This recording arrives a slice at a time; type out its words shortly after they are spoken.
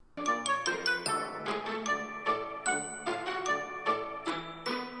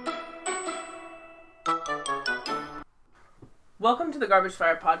Welcome to the Garbage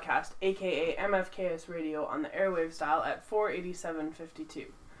Fire Podcast, aka MFKS Radio, on the airwaves dial at 487.52.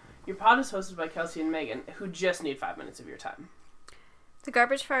 Your pod is hosted by Kelsey and Megan, who just need 5 minutes of your time. The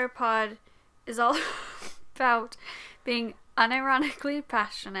Garbage Fire Pod is all about being unironically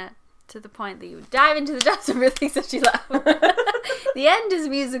passionate to the point that you dive into the depths of things that you love. The end is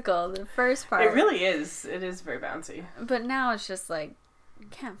musical, the first part. It really is. It is very bouncy. But now it's just like, you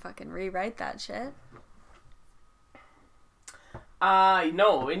can't fucking rewrite that shit.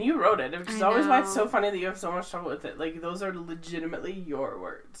 No, and you wrote it, which is always why it's so know. funny that you have so much trouble with it. Like, those are legitimately your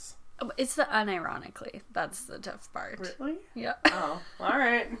words. It's the unironically. That's the tough part. Really? Yeah. Oh,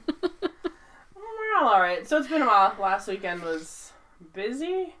 alright. We're all alright. So it's been a while. Last weekend was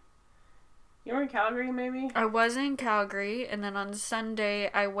busy. You were in Calgary, maybe? I was in Calgary, and then on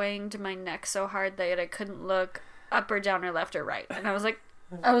Sunday, I wanged my neck so hard that I couldn't look up or down or left or right. And I was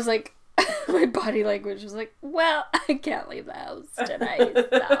like, my body language was like, well, I can't leave the house tonight,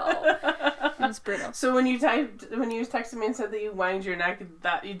 so it was brutal. So when you texted me and said that you wanged your neck,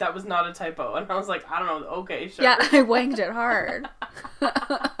 that was not a typo, and I was like, I don't know, okay, sure. Yeah, I wanged it hard.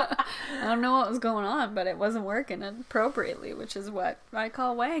 I don't know what was going on, but it wasn't working appropriately, which is what I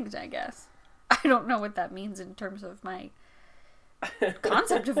call wanged, I guess. I don't know what that means in terms of my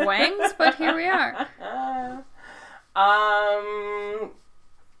concept of wangs, but here we are.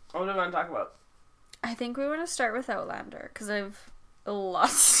 What do we want to talk about? I think we want to start with Outlander, because I've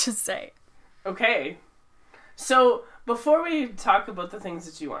lots to say. Okay. So, before we talk about the things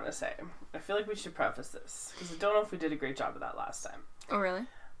that you want to say, I feel like we should preface this, because I don't know if we did a great job of that last time. Oh, really?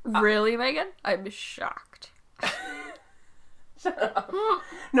 Really, Megan? I'm shocked. Shut up.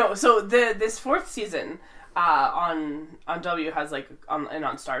 No, so this fourth season on W has like and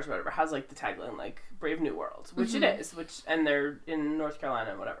on Stars or whatever has like the tagline like Brave New World, which it is, and they're in North Carolina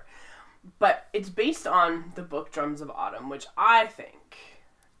and whatever. But it's based on the book Drums of Autumn, which I think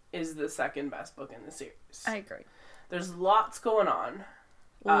is the second best book in the series. I agree. There's lots going on.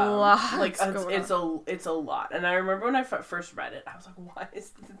 It's a lot. And I remember when I first read it, I was like, why is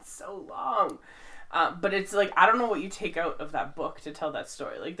this so long? But it's like, I don't know what you take out of that book to tell that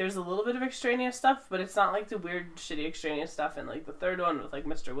story. Like, there's a little bit of extraneous stuff, but it's not like the weird, shitty extraneous stuff in like the third one with like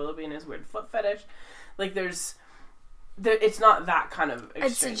Mr. Willoughby and his weird foot fetish. Like, it's not that kind of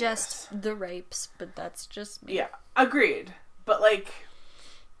extraneous. I'd suggest the rapes, but that's just me. Yeah, agreed. But like,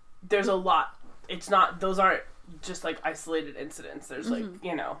 there's a lot. Those aren't just like isolated incidents. There's like,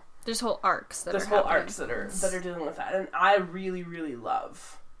 there's whole arcs that are dealing with that, and I really, really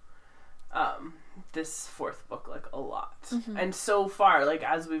love this fourth book like a lot. And so far, like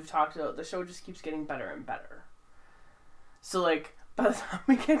as we've talked about, the show just keeps getting better and better. So like by the time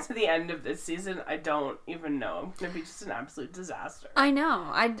we get to the end of this season, I don't even know. I'm gonna be just an absolute disaster. I know.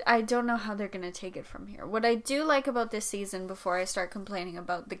 I don't know how they're gonna take it from here. What I do like about this season, before I start complaining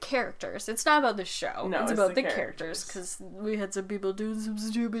about the characters, it's not about the show. No, it's about the characters, because we had some people doing some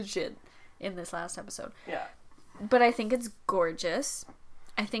stupid shit in this last episode. Yeah. But I think it's gorgeous.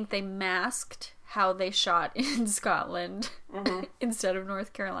 I think they masked how they shot in Scotland instead of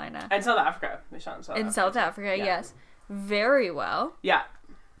North Carolina. And South Africa. They shot in South Africa, yeah. Yes. Very well. Yeah.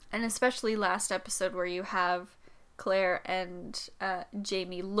 And especially last episode where you have Claire and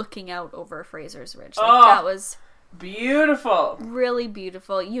Jamie looking out over Fraser's Ridge. That was beautiful. Really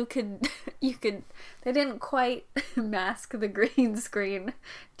beautiful. They didn't quite mask the green screen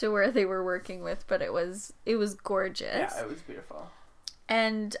to where they were working with, but it was gorgeous. Yeah, it was beautiful.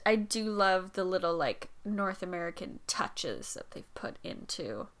 And I do love the little, like, North American touches that they've put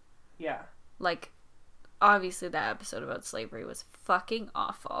into. Yeah. Like, obviously that episode about slavery was fucking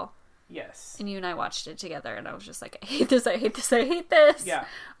awful. Yes. And you and I watched it together, and I was just like, I hate this, I hate this, I hate this. Yeah.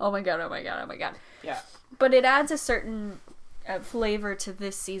 Oh my god, oh my god, oh my god. Yeah. But it adds a certain flavor to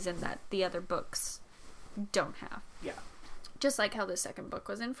this season that the other books don't have. Yeah. Just like how the second book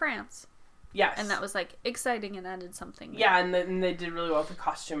was in France. Yes. And that was, like, exciting and added something. Yeah, and they did really well with the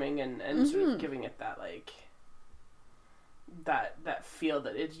costuming and sort of giving it that, like, that feel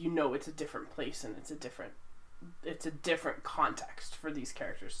that it's a different place and it's a different context for these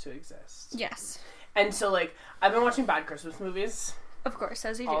characters to exist. Yes. And so, like, I've been watching Bad Christmas movies. Of course,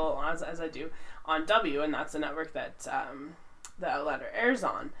 as you do. As I do. On W, and that's the network that the Outlander airs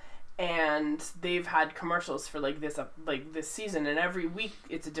on. And they've had commercials for like this season, and every week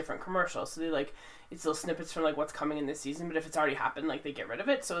it's a different commercial. So they it's little snippets from like what's coming in this season, but if it's already happened, like they get rid of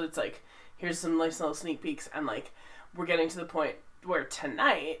it. So it's like, here's some nice little sneak peeks, and like we're getting to the point where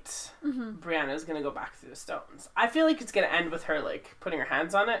tonight Brianna's gonna go back through the stones. I feel like it's gonna end with her like putting her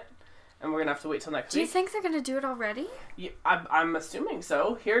hands on it, and we're gonna have to wait till next week. Do you think they're gonna do it already? Yeah, I'm assuming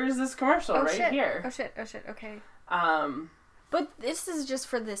so. Here's this commercial here. Oh shit, okay. But this is just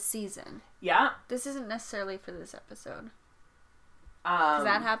for this season. Yeah. This isn't necessarily for this episode. Does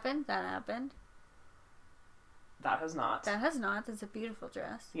that happen? That happened. That has not. That has not. That's a beautiful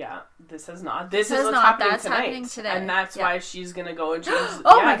dress. Yeah, this has not. This is has what's not. happening That's tonight. happening today. And that's why she's going to go and change...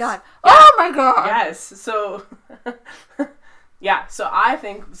 Oh my god. Oh my god. Yes. So... yeah, so I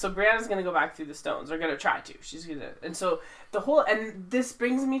think... So Brianna's going to go back through the stones. Or going to try to. She's going to... And so the whole... And this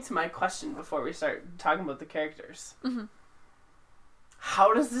brings me to my question before we start talking about the characters. Mm-hmm.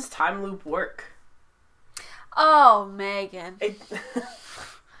 How does this time loop work? Oh, Megan.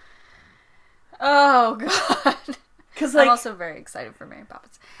 Oh, God. Because, like... I'm also very excited for Mary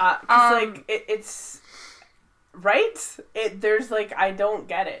Poppins. Because, like, it's... Right? There's, like... I don't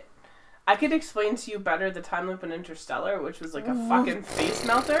get it. I could explain to you better the time loop in Interstellar, which was, like, a fucking face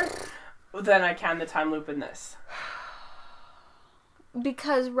melter, than I can the time loop in this.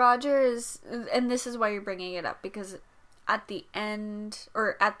 Because Roger is... And this is why you're bringing it up. Because at the end...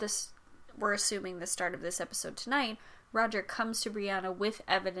 Or at this... We're assuming the start of this episode tonight, Roger comes to Brianna with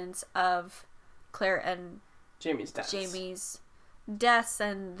evidence of Claire and Jamie's deaths,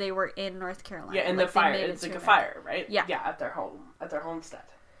 and they were in North Carolina. Yeah, in the fire. It's like a fire, right? Yeah. Yeah, at their homestead.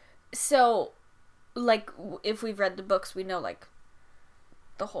 So, like, if we've read the books, we know, like,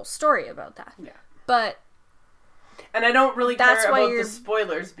 the whole story about that. Yeah. But... And I don't really care about the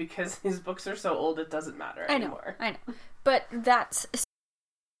spoilers, because these books are so old it doesn't matter anymore. I know. But that's...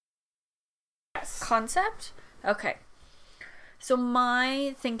 Yes. Concept? Okay. So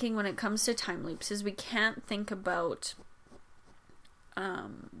my thinking when it comes to time loops is we can't think about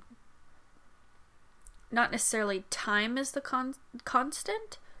not necessarily time as the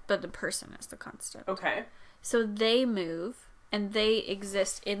constant, but the person as the constant. Okay. So they move and they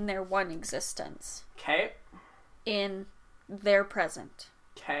exist in their one existence. Okay. In their present.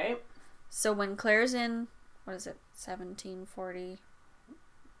 Okay. So when Claire's in, what is it, 1740?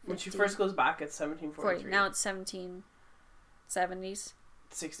 When she first goes back, it's 1743. 40. Now it's 1770s.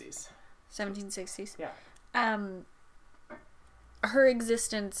 60s. 1760s. Yeah. Her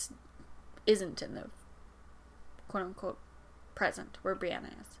existence isn't in the quote-unquote present where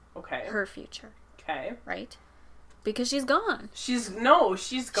Brianna is. Okay. Her future. Okay. Right? Because she's gone. She's gone.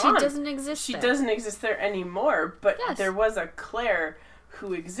 She doesn't exist She there. doesn't exist there anymore, but Yes. there was a Claire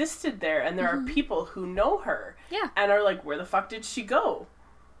who existed there, and there are people who know her. Yeah. And are like, where the fuck did she go?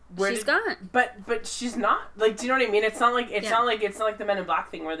 She's gone. But she's not. Like, do you know what I mean? It's not like it's not like the Men in Black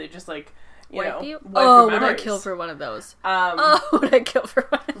thing where they just like wipe your would I memories. kill for one of those? Would I kill for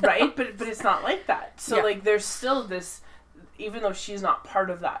one of those? Right? But it's not like that. So like there's still this, even though she's not part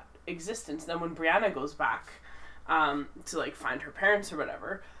of that existence, then when Brianna goes back to like find her parents or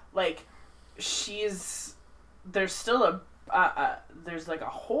whatever, like there's still there's like a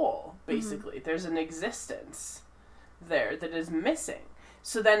hole basically. Mm-hmm. There's an existence there that is missing.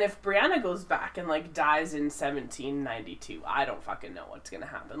 So then if Brianna goes back and, like, dies in 1792, I don't fucking know what's going to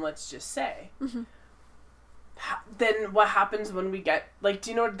happen, let's just say. Mm-hmm. Then what happens when we get, like, do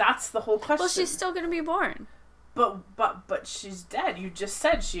you know, that's the whole question. Well, she's still going to be born. But she's dead. You just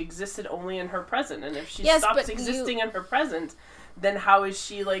said she existed only in her present. And if she stops existing in her present, then how is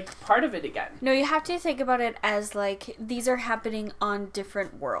she, like, part of it again? No, you have to think about it as, like, these are happening on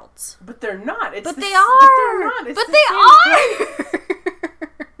different worlds. But they're not. But they are! But they're not. It's but they are!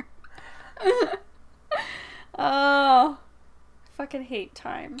 Oh, I fucking hate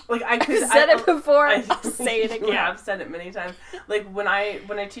time. Like I've said it before. I'll say it again. Yeah, I've said it many times. Like when I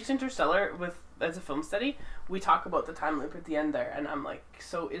teach Interstellar as a film study, we talk about the time loop at the end there, and I'm like,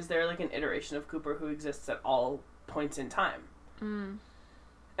 so is there like an iteration of Cooper who exists at all points in time? Mm.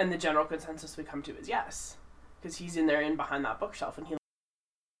 And the general consensus we come to is yes, because he's in there and behind that bookshelf, and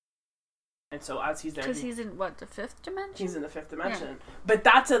so as he's there... Because he's in, what, the fifth dimension? He's in the fifth dimension. Yeah. But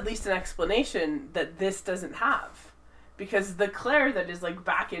that's at least an explanation that this doesn't have. Because the Claire that is, like,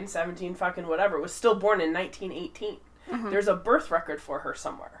 back in 17 fucking whatever was still born in 1918. Mm-hmm. There's a birth record for her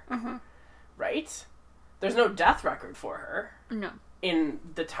somewhere. Mm-hmm. Right? There's no death record for her. No. In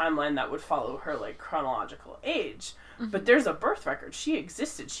the timeline that would follow her, like, chronological age. Mm-hmm. But there's a birth record. She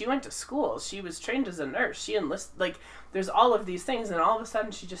existed. She went to school. She was trained as a nurse. She enlisted... Like, there's all of these things, and all of a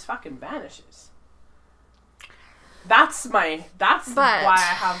sudden she just fucking vanishes. That's why I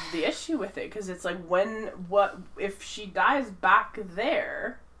have the issue with it, because it's like, if she dies back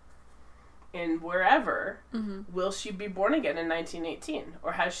there, in wherever, mm-hmm. will she be born again in 1918?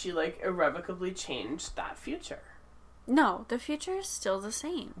 Or has she, like, irrevocably changed that future? No, the future is still the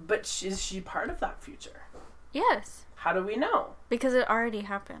same. But is she part of that future? Yes. How do we know? Because it already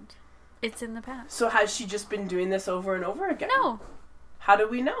happened. It's in the past. So has she just been doing this over and over again? No. How do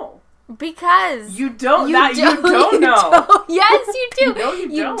we know? Because you don't know. Yes, you do. No,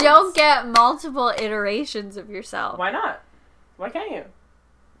 you don't get multiple iterations of yourself. Why not? Why can't you?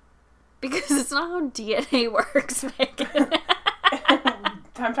 Because it's not how DNA works, Megan.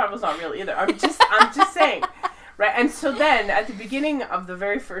 Time travel's not real either. I'm just saying. Right, and so then, at the beginning of the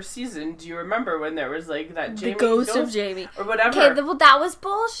very first season, do you remember when there was, like, that Jamie... The ghost of Jamie. Or whatever. Okay, well, that was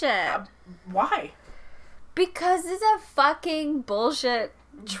bullshit. Why? Because it's a fucking bullshit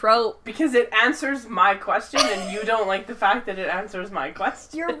trope. Because it answers my question, and you don't like the fact that it answers my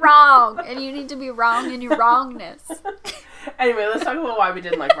question. You're wrong, and you need to be wrong in your wrongness. Anyway, let's talk about why we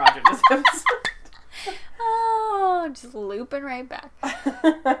didn't like Roger this episode. Oh, just looping right back.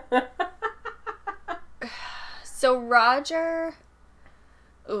 So Roger...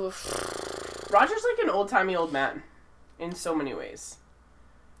 Oof. Roger's like an old-timey old man. In so many ways.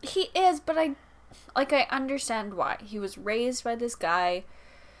 He is, but I understand why. He was raised by this guy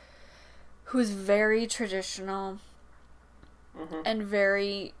who's very traditional and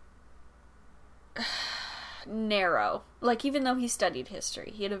very narrow. Like, even though he studied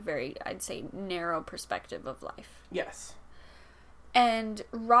history, he had a very, I'd say, narrow perspective of life. Yes. And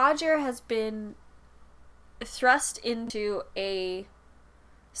Roger has been thrust into a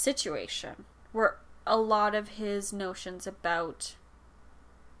situation where a lot of his notions about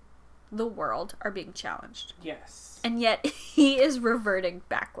the world are being challenged. Yes. And yet he is reverting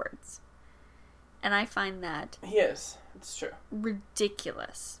backwards. And I find that... He is. It's true.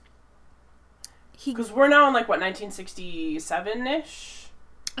 Ridiculous. Because we're now in, like, what, 1967-ish?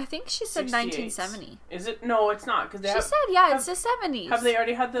 I think she said 1970. Is it? No, it's not. Cause she said, yeah, it's the 70s. Have they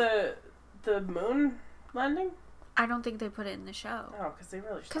already had the moon landing? I don't think they put it in the show. Oh, because they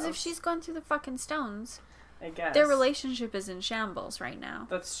really should. Because if she's gone through the fucking stones... I guess. Their relationship is in shambles right now.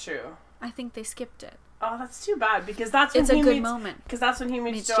 That's true. I think they skipped it. Oh, that's too bad, because that's when it's a good moment. Because that's when he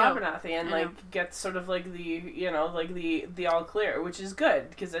meets Joe Abernathy and, like, gets sort of, like, the, you know, like, the all clear, which is good,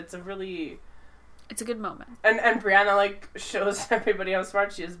 because it's a really... It's a good moment. And Brianna, like, shows everybody how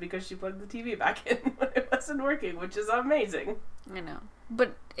smart she is because she plugged the TV back in when it wasn't working, which is amazing. I know.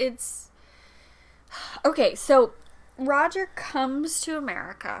 But it's... Okay, so Roger comes to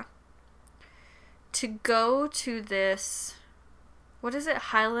America to go to this... What is it?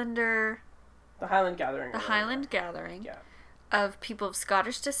 Highlander... The Highland Gathering. The Highland Gathering. Yeah. Of people of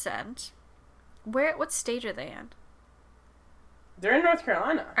Scottish descent. What state are they in? They're in North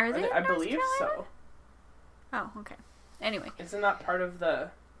Carolina. Are they? I believe so. Oh, okay. Anyway. Isn't that part of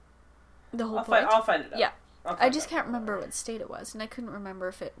the whole point? I'll find it out. Yeah. I just can't remember what state it was, and I couldn't remember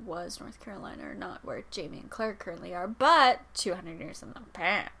if it was North Carolina or not, where Jamie and Claire currently are, but 200 years in the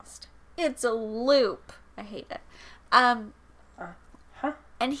past. It's a loop. I hate it.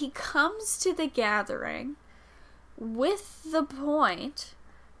 And he comes to the gathering with the point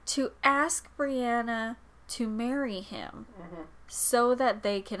to ask Brianna to marry him so that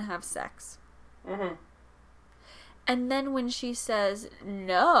they can have sex. Mm-hmm. And then when she says,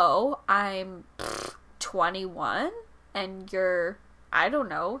 no, I'm 21 and you're, I don't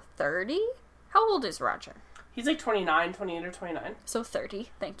know, 30? How old is Roger? He's like 28 or 29. So 30,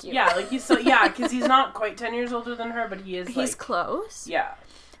 thank you. Yeah, like he's so, yeah, because he's not quite 10 years older than her, but he is He's close. Yeah.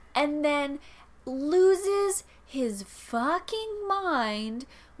 And then loses his fucking mind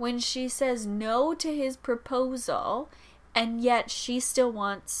when she says no to his proposal, and yet she still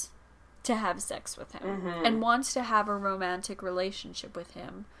wants to have sex with him and wants to have a romantic relationship with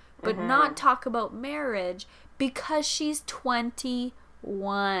him, but not talk about marriage because she's 21.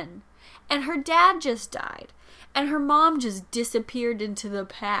 And her dad just died. And her mom just disappeared into the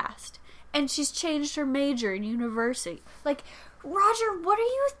past. And she's changed her major in university. Like, Roger, what are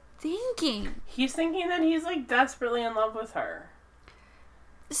you thinking? He's thinking that he's, like, desperately in love with her.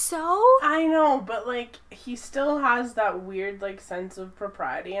 So? I know, but, like, he still has that weird, like, sense of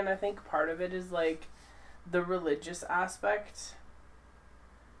propriety, and I think part of it is, like, the religious aspect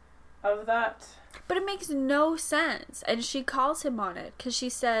of that. But it makes no sense. And she calls him on it, because she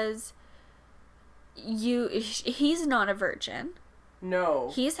says, he's not a virgin.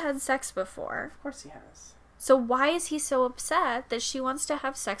 No. He's had sex before. Of course he has. So why is he so upset that she wants to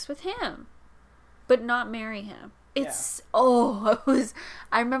have sex with him, but not marry him? It's, I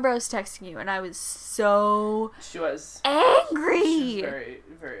remember I was texting you and I was so She was angry. She was very,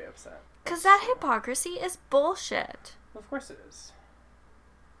 very upset. Because that hypocrisy is bullshit. Of course it is.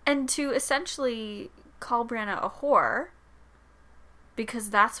 And to essentially call Brianna a whore, because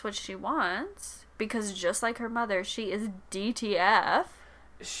that's what she wants, because just like her mother, she is DTF.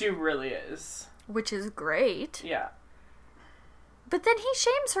 She really is. Which is great. Yeah. But then he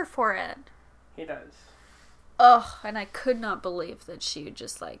shames her for it. He does. Ugh, and I could not believe that she would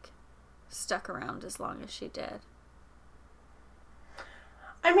just, like, stuck around as long as she did.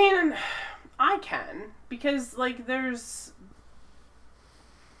 I mean, I can, because, like, they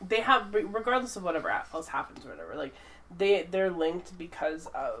have, regardless of whatever else happens or whatever, like, they're linked because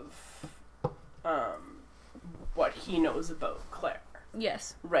of, what he knows about Claire.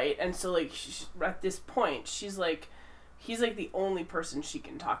 Yes. Right? And so, like, at this point, he's, like, the only person she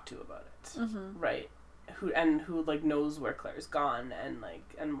can talk to about it. Mm-hmm. Right? Who, like, knows where Claire's gone and,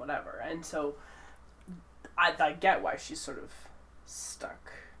 like, and whatever. And so, I get why she's sort of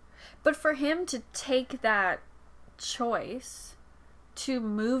stuck. But for him to take that choice to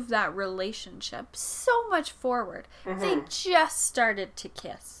move that relationship so much forward, Mm-hmm. they just started to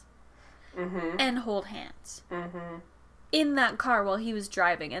kiss Mm-hmm. and hold hands Mm-hmm. in that car while he was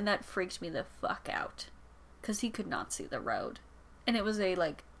driving, and that freaked me the fuck out because he could not see the road, and it was a,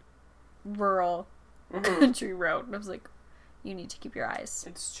 like, rural Mm-hmm. country road, and I was like, you need to keep your eyes.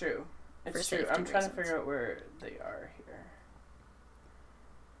 It's true. For It's true. safety I'm trying to reasons. figure out where they are here.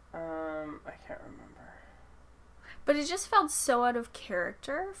 I can't remember. But it just felt so out of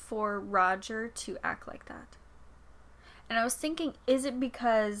character for Roger to act like that. And I was thinking, is it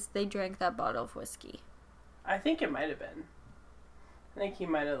because they drank that bottle of whiskey? I think it might have been. I think he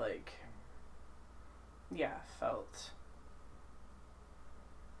might have, like, felt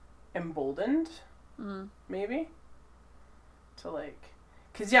emboldened, maybe, to, like,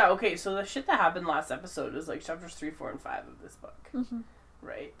 because, okay, so the shit that happened last episode is, like, chapters 3, 4, and 5 of this book,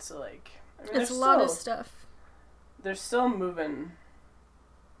 right? So, like, I mean, It's a lot of stuff. They're still moving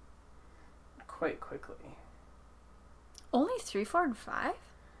quite quickly. Only 3, 4, and 5?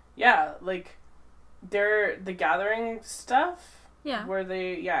 Yeah, like, the gathering stuff. Yeah. Where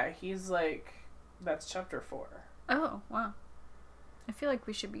he's like, that's chapter 4. Oh, wow. I feel like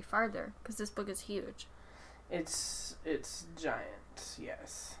we should be farther, because this book is huge. It's giant,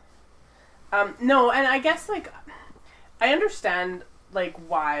 yes. No, and I guess, like, I understand, like,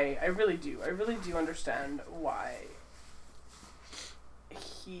 why, I really do understand why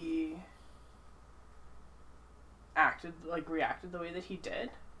he reacted the way that he did.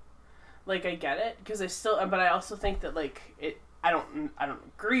 Like, I get it, because but I also think that, like, I don't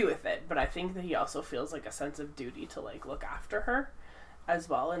agree with it, but I think that he also feels, like, a sense of duty to, like, look after her as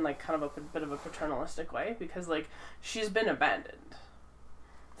well in, like, kind of a bit of a paternalistic way, because, like, she's been abandoned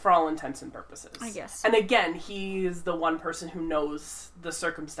for all intents and purposes. I guess. And again, he's the one person who knows the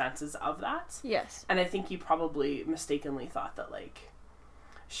circumstances of that. Yes. And I think he probably mistakenly thought that, like,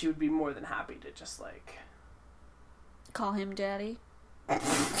 she would be more than happy to just, like... Call him daddy?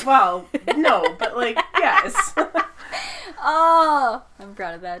 Well, no, but, like, yes. Oh! I'm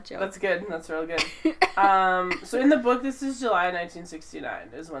proud of that joke. That's good. That's real good. So in the book, this is July 1969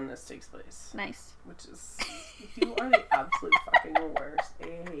 is when this takes place. Nice. Which is... You are the absolute fucking worst.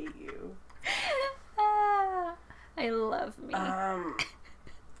 I hate you. I love me. Oh,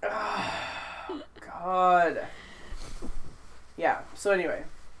 God. Yeah, so anyway.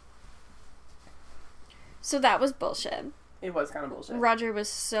 So that was bullshit. It was kind of bullshit. Roger was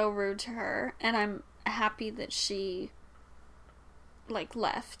so rude to her, and I'm happy that she, like,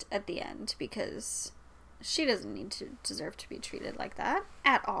 left at the end, because she doesn't deserve to be treated like that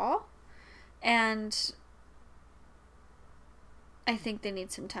at all. And I think they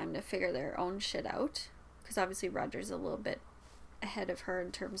need some time to figure their own shit out, because obviously Roger's a little bit ahead of her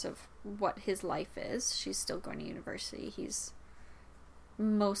in terms of what his life is. She's still going to university. He's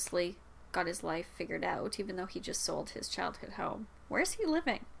mostly got his life figured out, even though he just sold his childhood home. Where's he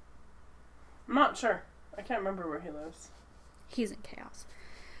living? I'm not sure. I can't remember where he lives. He's in chaos.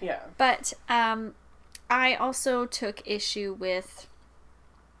 Yeah. But I also took issue with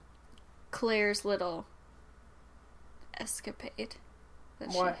Claire's little escapade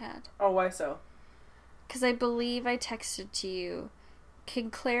that Why? she had. Oh, why so? Because I believe I texted to you, can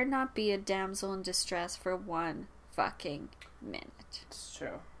Claire not be a damsel in distress for one fucking minute? It's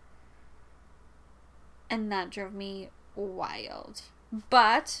true. And that drove me wild.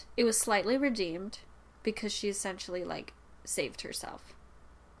 But it was slightly redeemed because she essentially, like, saved herself.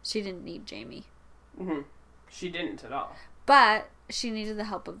 She didn't need Jamie. Mm-hmm. She didn't at all. But she needed the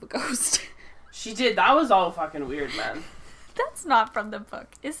help of a ghost. She did. That was all fucking weird, man. That's not from the book,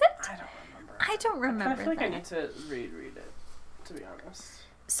 is it? I don't remember. I don't remember I feel like that. I need to reread it, to be honest.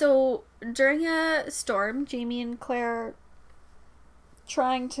 So, during a storm, Jamie and Claire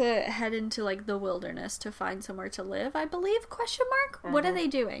trying to head into, like, the wilderness to find somewhere to live, I believe, question mark? Mm-hmm. What are they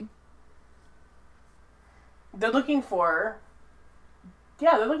doing? They're looking for...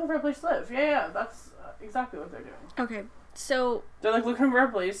 Yeah, they're looking for a place to live. Yeah, that's exactly what they're doing. Okay, so... They're, like, looking for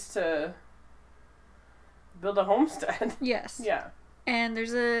a place to build a homestead. Yes. Yeah. and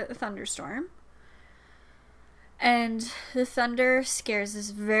there's a thunderstorm. And the thunder scares this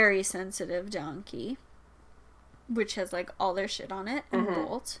very sensitive donkey, which has, like, all their shit on it, and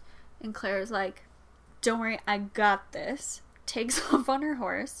Bolt. And Claire's like, don't worry, I got this. Takes off on her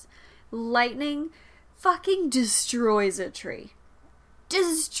horse. Lightning fucking destroys a tree.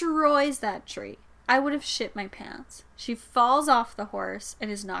 Destroys that tree. I would have shit my pants. She falls off the horse and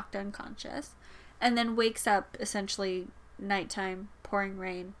is knocked unconscious. And then wakes up, essentially, nighttime, pouring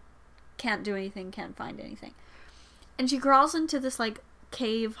rain. Can't do anything, can't find anything. And she crawls into this, like,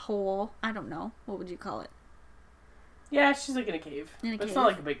 cave hole. I don't know. What would you call it? Yeah, she's, like, in a cave. But it's not,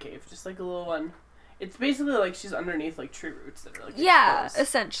 like, a big cave. Just, like, a little one. It's basically, like, she's underneath, like, tree roots that are, like, yeah, exposed.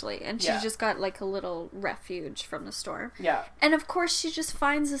 essentially. And she's just got, like, a little refuge from the storm. Yeah. And, of course, she just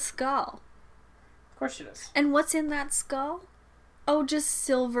finds a skull. Of course she does. And what's in that skull? Oh, just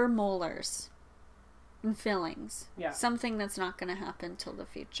silver molars. And fillings. Yeah. Something that's not going to happen till the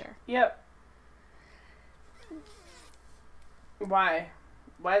future. Yep. Why?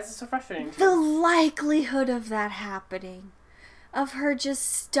 Why is this so frustrating to you? The likelihood of that happening. Of her just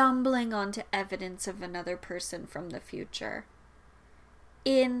stumbling onto evidence of another person from the future.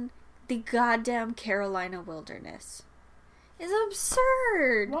 In the goddamn Carolina wilderness. Is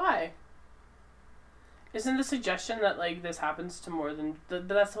absurd. Why? Isn't the suggestion that, like, this happens to more than... But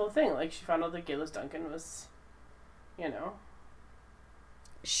that's the whole thing. Like, she found out that Geillis Duncan was, you know...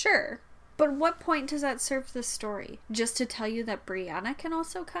 Sure. But what point does that serve the story? Just to tell you that Brianna can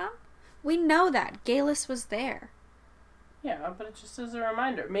also come? We know that. Geillis was there. Yeah, but it just as a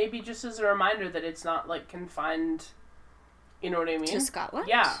reminder. Maybe just as a reminder that it's not, like, confined... You know what I mean? To Scotland?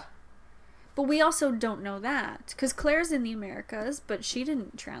 Yeah. But we also don't know that. Because Claire's in the Americas, but she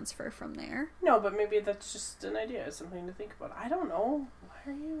didn't transfer from there. No, but maybe that's just an idea. Something to think about. I don't know.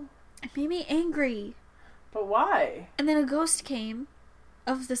 Why are you... It made me angry. But why? And then a ghost came...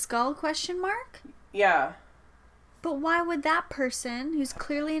 Of the skull, question mark? Yeah. But why would that person, who's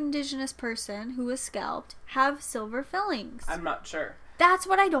clearly an indigenous person, who was scalped, have silver fillings? I'm not sure. That's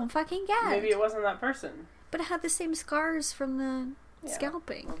what I don't fucking get. Maybe it wasn't that person. But it had the same scars from the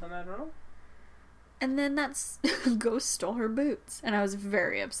scalping. Well, then I don't know. And then that's ghost stole her boots. And I was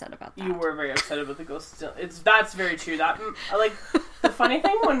very upset about that. You were very upset about the ghost still. That's very true. That, like, the funny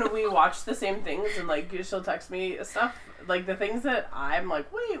thing when we watch the same things and, like, she'll text me stuff, like, the things that I'm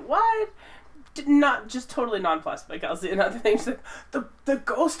like, wait, what? Not just totally nonplussed by Kelsey. Another thing, she's like, the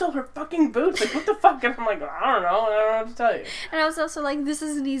ghost stole her fucking boots. Like, what the fuck? And I'm like, I don't know what to tell you. And I was also like, this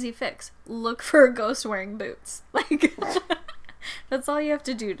is an easy fix. Look for a ghost wearing boots. Like, that's all you have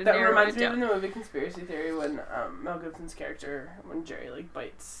to do to narrow it down. That reminds me of in the movie Conspiracy Theory when Mel Gibson's character, when Jerry, like,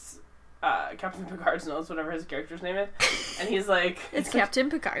 bites Captain Picard's nose, whatever his character's name is, and he's like... It's Captain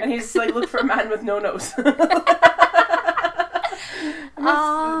Picard. And he's like, look for a man with no nose.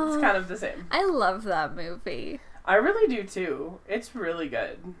 It's kind of the same. I love that movie. I really do too. It's really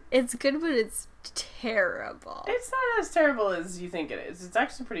good. It's good, but it's terrible. It's not as terrible as you think it is. It's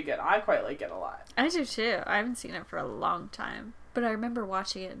actually pretty good. I quite like it a lot. I do too. I haven't seen it for a long time. But I remember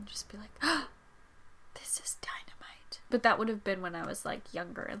watching it and just be like, oh, this is dynamite. But that would have been when I was, like,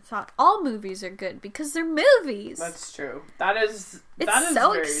 younger and thought all movies are good because they're movies. That's true. That is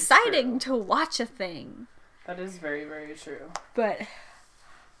so very exciting true. to watch a thing. That is very, very true. But...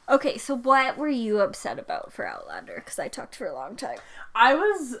 Okay, so what were you upset about for Outlander? Because I talked for a long time. I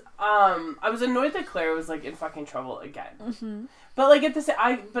was annoyed that Claire was, like, in fucking trouble again. Mm-hmm. But, like,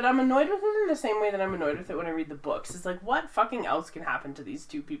 I'm annoyed with it in the same way that I'm annoyed with it when I read the books. It's like, what fucking else can happen to these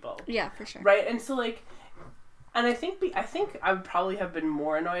two people? Yeah, for sure. Right? And so, like, and I think I would probably have been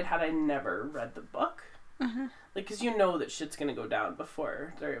more annoyed had I never read the book. Mm-hmm. Like, because you know that shit's gonna go down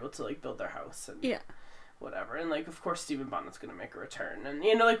before they're able to, like, build their house and... Yeah. Whatever, and, like, of course Stephen Bonnet's gonna make a return, and,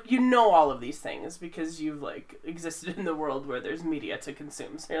 you know, like, you know all of these things because you've, like, existed in the world where there's media to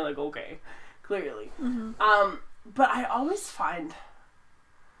consume, so you're like, okay, clearly. Mm-hmm. But I always find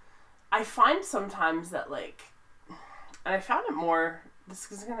sometimes that, like, and I found it more,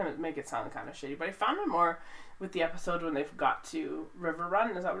 this is gonna make it sound kind of shitty, but I found it more with the episode when they got to River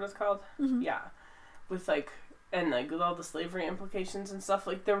Run, is that what it's called? Mm-hmm. Yeah. With, like, and, like, with all the slavery implications and stuff,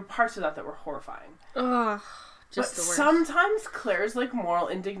 like, there were parts of that were horrifying. Ugh, just the worst. Sometimes Claire's, like, moral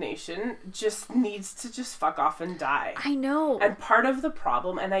indignation just needs to just fuck off and die. I know. And part of the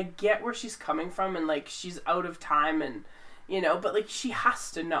problem, and I get where she's coming from, and, like, she's out of time, and, you know, but, like, she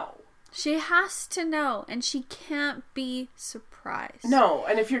has to know. She has to know, and she can't be surprised. No,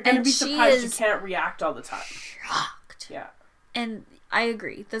 and if you're going to be surprised, you can't react all the time. Shocked. Yeah. And I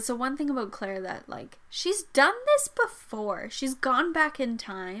agree. That's the one thing about Claire that, like, she's done this before. She's gone back in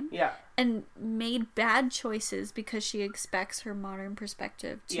time. Yeah. And made bad choices because she expects her modern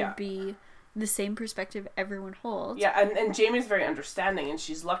perspective to be the same perspective everyone holds. Yeah, and Jamie's very understanding, and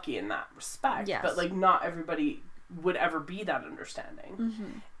she's lucky in that respect. Yes. But, like, not everybody would ever be that understanding.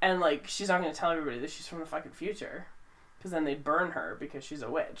 Mm-hmm. And, like, she's not going to tell everybody that she's from the fucking future. Because then they'd burn her because she's a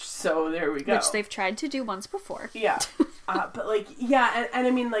witch. So there we go. Which they've tried to do once before. Yeah. But, like, yeah, and I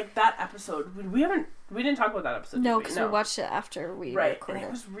mean, like, that episode, we didn't talk about that episode. No, because we watched it after we recorded. And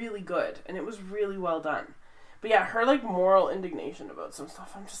it was really good. And it was really well done. But yeah, her, like, moral indignation about some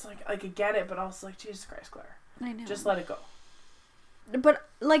stuff, I'm just like, I get it, but also, like, Jesus Christ, Claire. I know. Just let it go. But,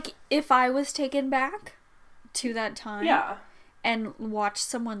 like, if I was taken back to that time and watched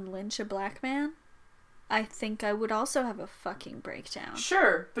someone lynch a black man, I think I would also have a fucking breakdown.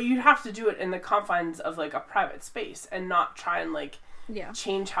 Sure, but you'd have to do it in the confines of, like, a private space and not try and, like,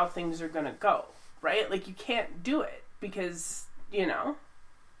 change how things are gonna go, right? Like, you can't do it because, you know...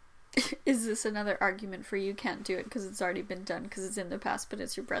 Is this another argument for you can't do it because it's already been done because it's in the past but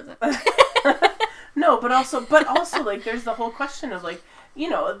it's your present? No, but also, like, there's the whole question of, like, you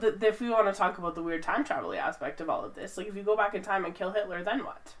know, if we want to talk about the weird time travel aspect of all of this, like, if you go back in time and kill Hitler, then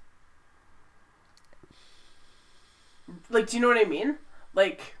what? Like, do you know what I mean?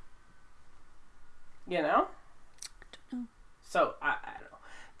 Like, you know? I don't know. So, I don't know.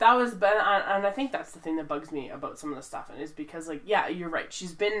 That was, and I think that's the thing that bugs me about some of the stuff, and is because, like, yeah, you're right.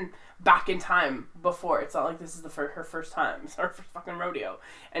 She's been back in time before. It's not like this is her first time. It's her first fucking rodeo.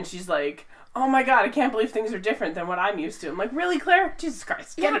 And she's like, oh my god, I can't believe things are different than what I'm used to. I'm like, really, Claire? Jesus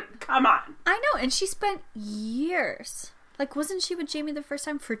Christ. Get it. Come on. I know, and she spent years. Like, wasn't she with Jamie the first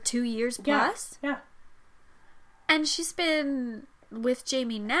time for 2 years plus? Yeah. And she's been with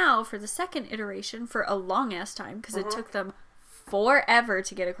Jamie now for the second iteration for a long-ass time, because it took them forever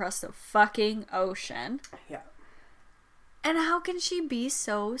to get across the fucking ocean. Yeah. And how can she be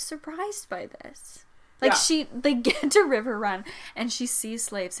so surprised by this? Like, they get to River Run, and she sees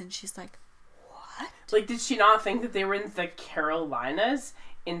slaves, and she's like, what? Like, did she not think that they were in the Carolinas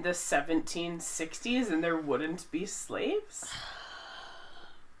in the 1760s and there wouldn't be slaves?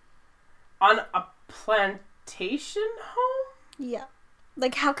 On a plantation home? Yeah.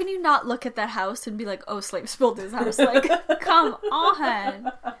 Like, how can you not look at that house and be like, oh, slaves built this house? Like, come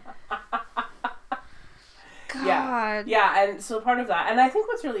on. God. Yeah, and so part of that, and I think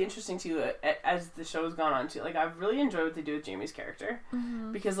what's really interesting too, as the show has gone on too, like, I've really enjoyed what they do with Jamie's character,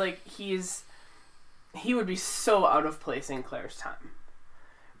 because, like, he would be so out of place in Claire's time.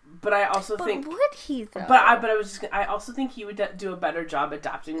 But I also think... would he, though? I also think he would do a better job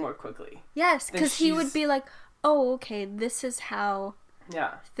adapting more quickly. Yes, because he would be like, oh, okay, this is how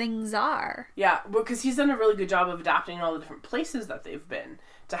things are. Yeah, because he's done a really good job of adapting all the different places that they've been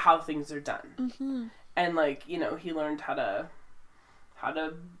to how things are done. Mm-hmm. And, like, you know, he learned how to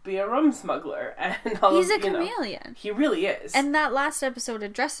be a rum smuggler and all. He's a chameleon. He really is. And that last episode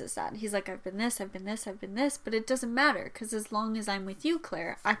addresses that. He's like, I've been this, I've been this, I've been this, but it doesn't matter, because as long as I'm with you,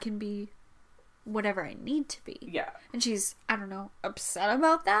 Claire, I can be whatever I need to be. Yeah. And she's, I don't know, upset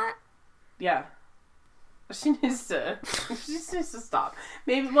about that? Yeah. She needs to stop.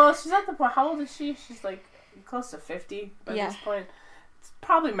 Maybe, well, she's at the point, how old is she? She's, like, close to 50 by this point. It's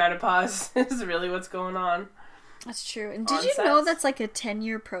probably menopause is really what's going on. That's true. And did you know that's like a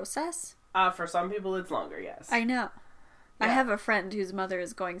 10-year process? For some people it's longer, yes. I know. Yeah. I have a friend whose mother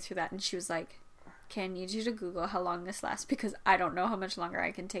is going through that, and she was like, okay, I need you to Google how long this lasts, because I don't know how much longer I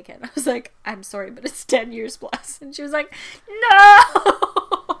can take it. And I was like, I'm sorry, but it's 10 years plus. And she was like, no!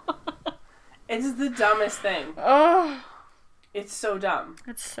 It's the dumbest thing. Oh. It's so dumb.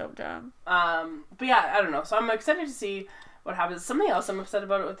 It's so dumb. But yeah, I don't know. So I'm excited to see what happens. Something else I'm upset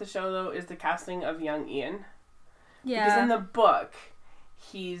about with the show, though, is the casting of young Ian. Yeah. Because in the book,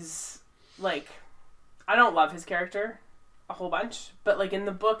 he's, like, I don't love his character a whole bunch, but, like, in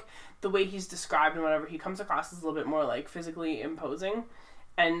the book, the way he's described and whatever, he comes across as a little bit more, like, physically imposing.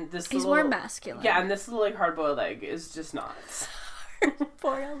 And this he's more masculine. Yeah, and this little, like, hard-boiled egg is just not.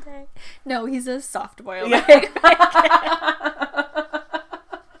 Hard-boiled egg. No, he's a soft-boiled egg.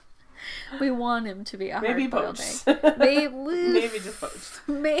 We want him to be a hard-boiled egg. Maybe just poached.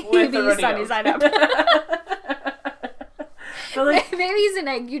 Maybe sunny side up. But, like, maybe he's an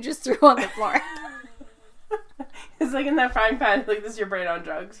egg you just threw on the floor. It's like in that frying pan, like, this is your brain on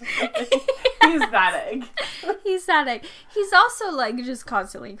drugs. He's that egg. He's that egg. He's also, like, just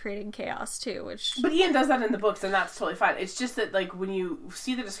constantly creating chaos, too, which... But Ian does that in the books, and that's totally fine. It's just that, like, when you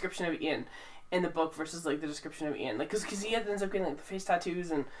see the description of Ian in the book versus, like, the description of Ian, like, because he ends up getting, like, the face tattoos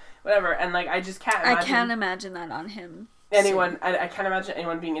and whatever, and, like, I just can't imagine... I can't imagine that on him. anyone. I can't imagine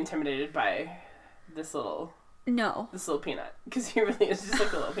anyone being intimidated by this little peanut, because he really is just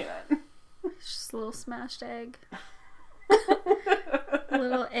like a little peanut. Just a little smashed egg. A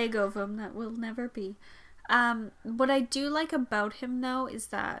little egg ovum that will never be. What I do like about him, though, is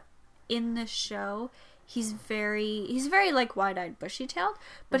that in the show, he's very like wide-eyed, bushy-tailed,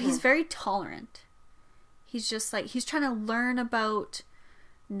 but he's very tolerant. He's just like, he's trying to learn about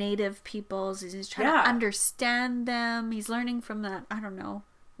native peoples. He's trying to understand them. He's learning from that, I don't know,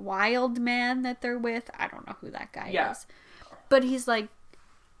 wild man that they're with. I don't know who that guy is. But he's like,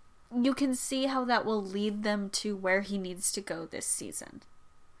 you can see how that will lead them to where he needs to go this season.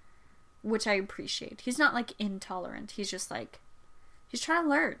 Which I appreciate. He's not like intolerant. He's just like, he's trying to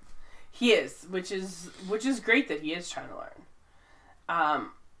learn. He is, which is great that he is trying to learn.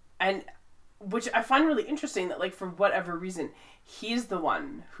 And which I find really interesting that, like, for whatever reason, he's the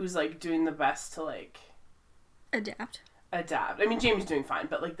one who's, like, doing the best to, like, adapt. I mean, Jamie's doing fine,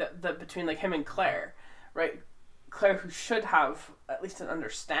 but, like, the between, like, him and Claire, right? Claire, who should have at least an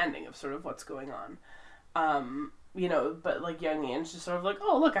understanding of sort of what's going on. You know, but, like, young Ian's just sort of like,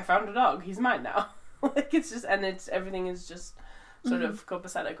 oh, look, I found a dog. He's mine now. Like, it's just, and everything is just sort of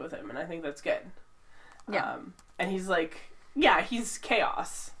copacetic with him, and I think that's good. Yeah. And he's like, yeah, he's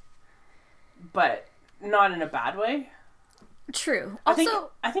chaos, but not in a bad way. True. I think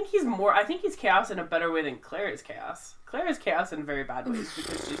he's chaos in a better way than Claire is chaos. Claire is chaos in very bad ways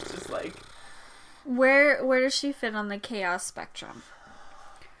because she's just like... Where does she fit on the chaos spectrum?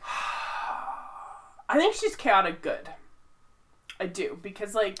 I think she's chaotic good. I do,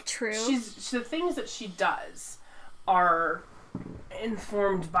 because, like... True. The things that she does are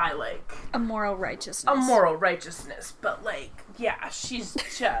informed by, like... A moral righteousness, but, like, yeah, she's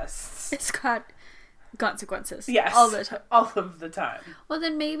just... It's got consequences. Yes. All the time. All of the time. Well,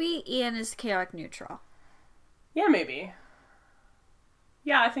 then maybe Ian is chaotic neutral. Yeah, maybe.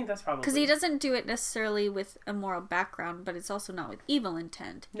 Yeah, I think that's probably... Because he doesn't do it necessarily with a moral background, but it's also not with evil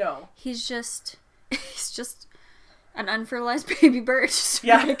intent. No. He's just an unfertilized baby bird just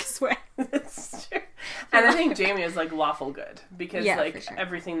to make his way. That's true. And I think Jamie is, like, lawful good. Because, like, sure.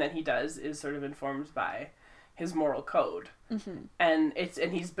 everything that he does is sort of informed by his moral code. Mm-hmm. And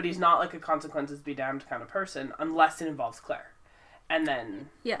he's not, like, a consequences be damned kind of person unless it involves Claire. And then...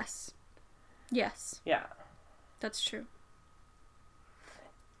 Yes. Yeah. That's true.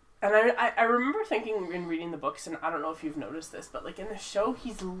 And I remember thinking in reading the books, and I don't know if you've noticed this, but, like, in the show,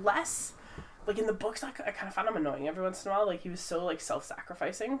 he's less... Like, in the books, I kind of found him annoying every once in a while. Like, he was so, like,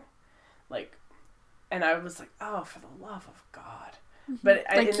 self-sacrificing. Like, and I was like, oh, for the love of God. But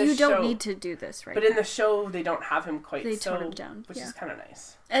like, you don't need to do this right But now. in the show, they don't have him quite they so... tone him down. Which is kind of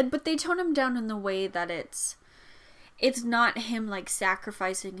nice. But they tone him down in the way that it's not him, like,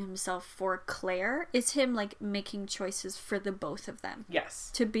 sacrificing himself for Claire. It's him, like, making choices for the both of them. Yes.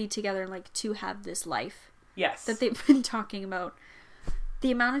 To be together and, like, to have this life. Yes. That they've been talking about.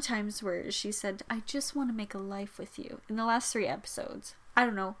 The amount of times where she said, I just want to make a life with you. In the last 3 episodes. I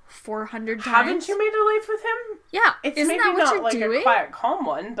don't know, 400 times. Haven't you made a life with him? Yeah. It's Isn't maybe that what not you're like doing? a quiet, calm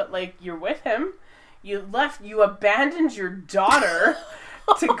one, but, like, you're with him. You abandoned your daughter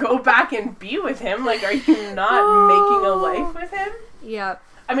to go back and be with him. Like, are you not making a life with him? Yeah.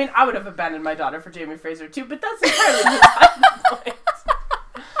 I mean, I would have abandoned my daughter for Jamie Fraser too, but that's entirely beside the point.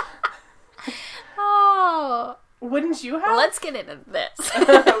 Oh. Wouldn't you have? Let's get into this.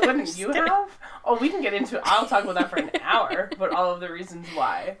 Wouldn't you have? Oh, we can get into it. I'll talk about that for an hour, but all of the reasons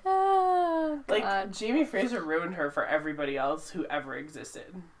why. Oh, God. Like, Jamie Fraser ruined her for everybody else who ever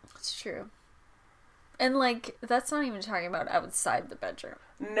existed. It's true. And, like, that's not even talking about outside the bedroom.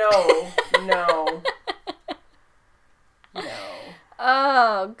 No.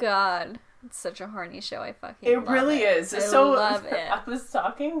 Oh, God. It's such a horny show. I fucking love it. It really is. I love it. I was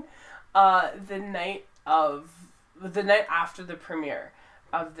talking the night after the premiere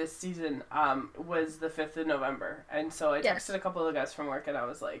of this season was the 5th of November. And so I texted a couple of guys from work and I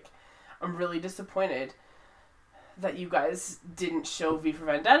was like, I'm really disappointed that you guys didn't show V for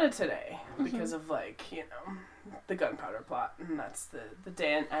Vendetta today because of, like, you know, the gunpowder plot, and that's the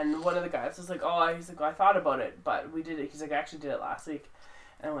day. And one of the guys was like, he's like, I thought about it, but we did it. He's like, I actually did it last week.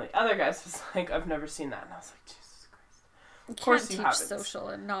 And one of the other guys was like, I've never seen that. And I was like, Jesus Christ. You of course can't you teach haven't. social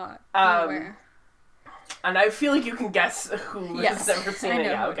and not be aware. And I feel like you can guess who has never seen it.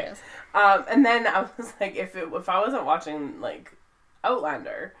 Yeah, okay. It is. And then I was like, if I wasn't watching, like,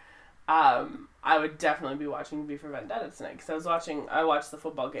 Outlander, I would definitely be watching V for Vendetta tonight, because I watched the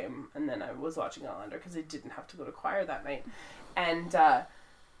football game, and then I was watching Outlander, because I didn't have to go to choir that night. And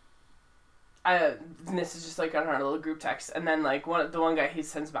And this is just like on our little group text, and then like the one guy, he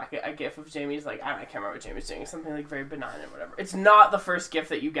sends back a gif of Jamie's like, I can't remember what Jamie's doing, something like very benign or whatever. It's not the first gif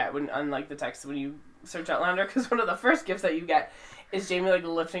that you get when, unlike the text, when you search Outlander, because one of the first gifs that you get is Jamie like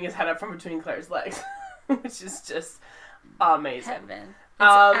lifting his head up from between Claire's legs, which is just amazing. Heaven.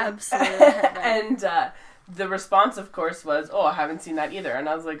 It's absolute heaven. And the response, of course, was, oh, I haven't seen that either. And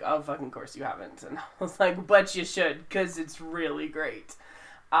I was like, oh, fucking course you haven't. And I was like, but you should, because it's really great.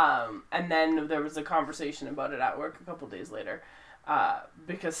 And then there was a conversation about it at work a couple days later,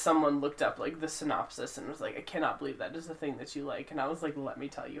 because someone looked up, like, the synopsis and was like, I cannot believe that is the thing that you like. And I was like, let me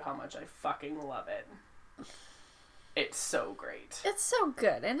tell you how much I fucking love it. It's so great. It's so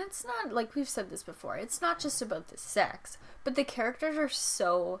good. And it's not, like we've said this before, it's not just about the sex, but the characters are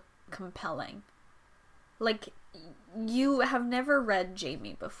so compelling. Like, you have never read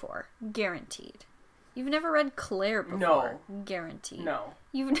Jamie before. Guaranteed. You've never read Claire before. No. Guaranteed. No.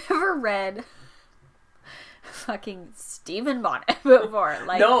 You've never read fucking Stephen Bonnet before.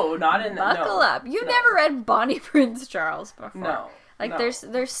 Like, no, not in that. Buckle up. You've never read Bonnie Prince Charles before. No. Like,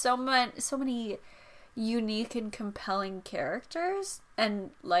 there's so many unique and compelling characters,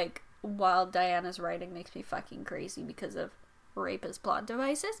 and like, while Diana's writing makes me fucking crazy because of rape as plot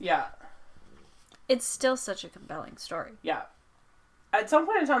devices. Yeah. It's still such a compelling story. Yeah. At some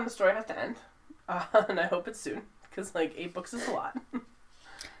point in time, the story has to end. And I hope it's soon. Because, like, 8 books is a lot.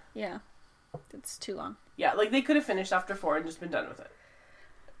 Yeah. It's too long. Yeah, like, they could have finished after 4 and just been done with it.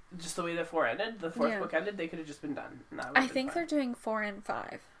 Just the way the 4 ended, the 4th book ended, they could have just been done. I think they're doing 4 and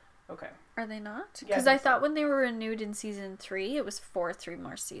 5. Okay. Are they not? Yeah, Because I thought when they were renewed in season 3, it was for 3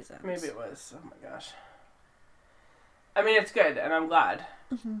 more seasons. Maybe it was. Oh my gosh. I mean, it's good, and I'm glad.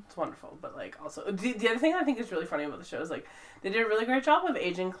 Mm-hmm. It's wonderful, but, like, also... The other thing I think is really funny about the show is, like, they did a really great job of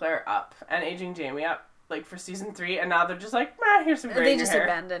aging Claire up and aging Jamie up, like, for season 3, and now they're just like, meh, here's some gray in your hair. They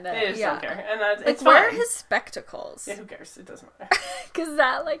just abandoned it. They just don't care. And that's, like, it's where fine. are his spectacles? Yeah, who cares? It doesn't matter. Because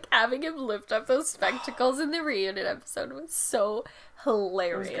that, like, having him lift up those spectacles in the reunion episode was so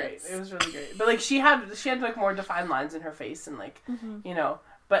hilarious. It was great. It was really great. But, like, she had like, more defined lines in her face and, like, you know...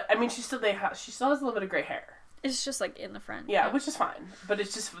 But, I mean, she still has a little bit of gray hair. It's just, like, in the front. Yeah, which is fine. But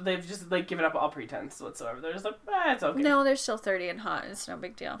it's just, they've just, like, given up all pretense whatsoever. They're just like, it's okay. No, they're still 30 and hot. It's no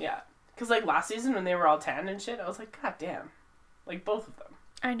big deal. Yeah. Because, like, last season when they were all tan and shit, I was like, god damn. Like, both of them.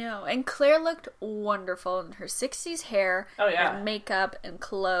 I know. And Claire looked wonderful in her 60s hair. Oh, yeah. And makeup and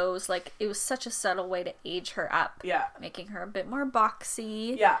clothes. Like, it was such a subtle way to age her up. Yeah. Making her a bit more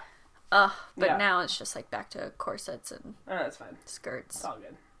boxy. Yeah. But now it's just, like, back to corsets and that's fine. skirts. It's all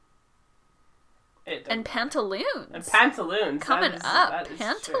good. And pantaloons. And pantaloons. Coming up. That is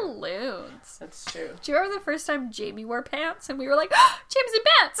pantaloons. True. That's true. Do you remember the first time Jamie wore pants? And we were like, oh, Jamie's in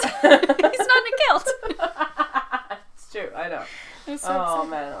pants. He's not in a kilt. It's true. I know. So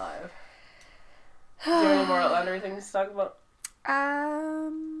man alive. Do you have any more Outlander things to talk about?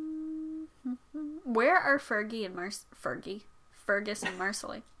 Where are Fergus and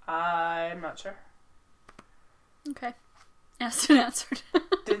Marcelly? I'm not sure. Okay. Asked and answered.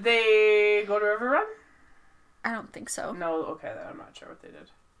 Did they go to River Run? I don't think so. No, okay, then I'm not sure what they did.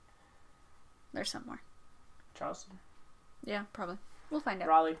 They're somewhere. Charleston? Yeah, probably. We'll find out.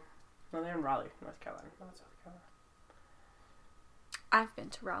 Raleigh. No, they're in Raleigh, North Carolina. Not South Carolina. I've been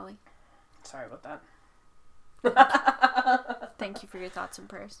to Raleigh. Sorry about that. Thank you for your thoughts and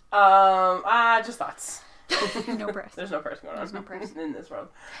prayers. Just thoughts. No prayers. There's no prayers going on. There's no prayers. In this world.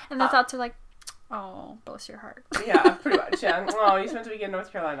 And the thoughts are like, oh, bless your heart. Yeah, pretty much, yeah. Oh, you spent a week in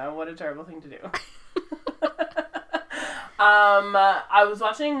North Carolina. What a terrible thing to do. I was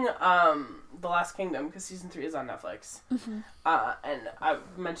watching The Last Kingdom, because season 3 is on Netflix. Mm-hmm. And I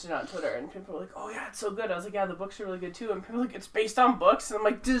mentioned it on Twitter, and people were like, oh yeah, it's so good. I was like, yeah, the books are really good too. And people were like, it's based on books? And I'm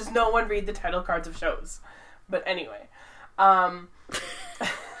like, does no one read the title cards of shows? But anyway. Yeah,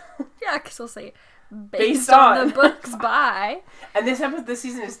 because we'll say, based on the books by. And this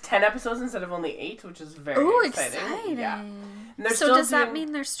season is 10 episodes instead of only 8, which is very exciting. Yeah. So does that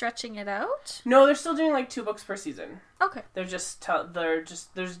mean they're stretching it out? No, they're still doing like 2 books per season. Okay. There's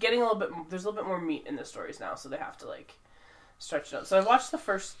getting a little bit more meat in the stories now, so they have to like stretch it out. So I watched the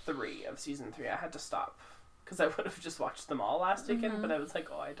first 3 of season 3. I had to stop because I would have just watched them all last weekend, but I was like,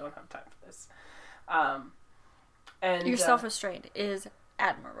 oh, I don't have time for this. And your self-restraint is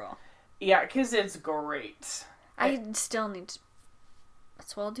admirable. Yeah, because it's great. I still need to...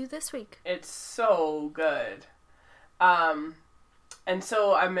 That's what I'll do this week. It's so good. And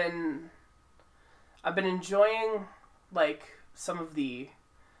so I've been enjoying, like, some of the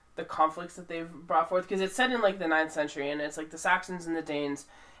conflicts that they've brought forth, because it's set in, like, the 9th century, and it's, like, the Saxons and the Danes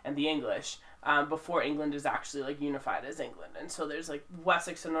and the English, before England is actually like unified as England. And so there's like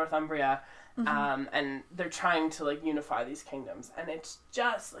Wessex and Northumbria, and they're trying to like unify these kingdoms, and it's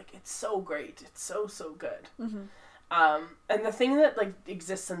just like, it's so great. It's so, so good. And the thing that like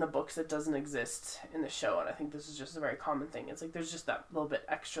exists in the books that doesn't exist in the show, and I think this is just a very common thing, it's like there's just that little bit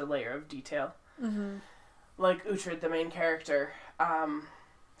extra layer of detail. Like Uhtred, the main character,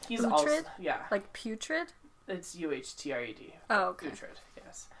 he's Uhtred? also, yeah, Like putrid? it's Uhtred. Oh, okay. Uhtred,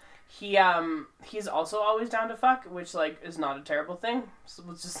 yes. He's also always down to fuck, which like is not a terrible thing. So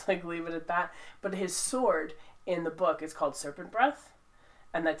we'll just like leave it at that. But his sword in the book is called Serpent Breath,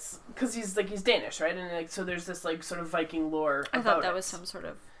 and that's because he's Danish, right? And like so there's this like sort of Viking lore. I thought that it. was some sort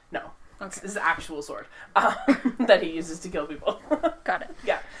of... No. Okay. It's his actual sword that he uses to kill people. Got it.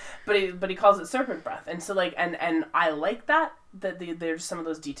 Yeah, but he calls it Serpent Breath, and so like and I like that there's some of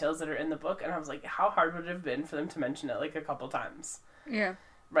those details that are in the book, and I was like, how hard would it have been for them to mention it like a couple times? Yeah.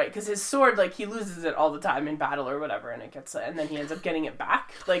 Right, because his sword, like, he loses it all the time in battle or whatever, and and then he ends up getting it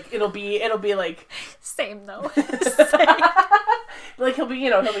back. Like, it'll be like... Same, though. Like, he'll be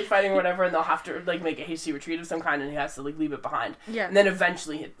fighting or whatever, and they'll have to, like, make a hasty retreat of some kind, and he has to, like, leave it behind. Yeah. And then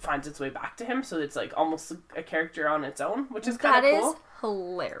eventually it finds its way back to him, so it's, like, almost a character on its own, which is kind of cool. That is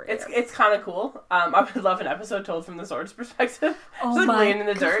hilarious. It's kind of cool. I would love an episode told from the sword's perspective. Oh Just, like, my laying in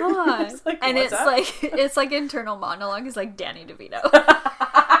the dirt. God. It's like, and what's up? it's like internal monologue is like Danny DeVito.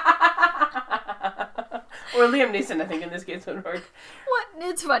 Or Liam Neeson, I think, in this case would work. What?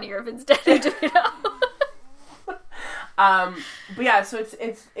 It's funnier if it's Danny DeVito. But yeah, so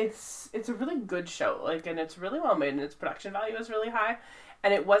it's a really good show, like, and it's really well made, and its production value is really high,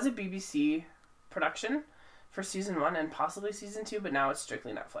 and it was a BBC production for season 1 and possibly season 2, but now it's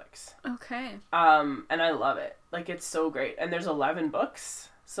strictly Netflix. Okay. And I love it. Like, it's so great, and there's 11 books,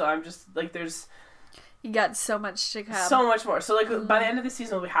 so I'm just like, there's You got so much to come. so much more. So like by the end of the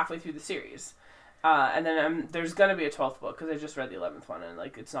season, we'll be halfway through the series. And then there's going to be a 12th book, because I just read the 11th one, and,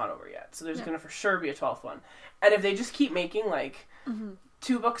 like, it's not over yet. So there's going to for sure be a 12th one. And if they just keep making, like,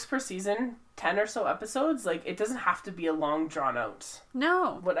 2 books per season, 10 or so episodes, like, it doesn't have to be a long, drawn-out...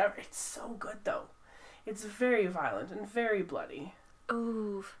 No. Whatever. It's so good, though. It's very violent and very bloody.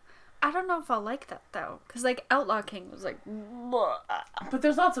 Ooh. I don't know if I'll like that, though. Because, like, Outlaw King was, like... Bleh. But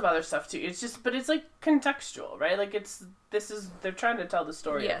there's lots of other stuff, too. It's just... But it's, like, contextual, right? Like, they're trying to tell the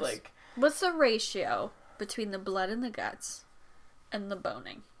story of, like... What's the ratio between the blood and the guts and the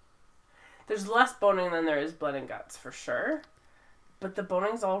boning? There's less boning than there is blood and guts, for sure. But the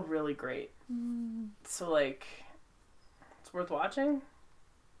boning's all really great. So, like, it's worth watching.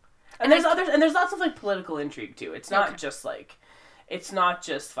 And there's lots of, like, political intrigue, too. It's not just, like... It's not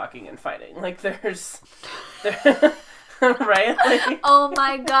just fucking and fighting. Like, there's right? Like... Oh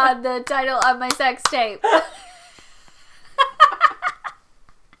my god, the title of my sex tape.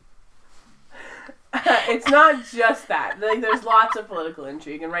 It's not just that. Like, there's lots of political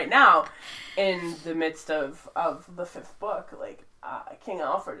intrigue, and right now, in the midst of the 5th book, like, King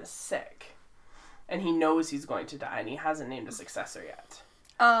Alfred is sick, and he knows he's going to die, and he hasn't named a successor yet.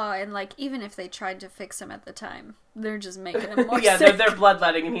 Oh, and, like, even if they tried to fix him at the time, they're just making him more yeah, sick. they're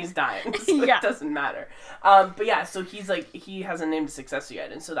bloodletting, and he's dying, so Yeah. it doesn't matter. But yeah, so he's, like, he hasn't named a successor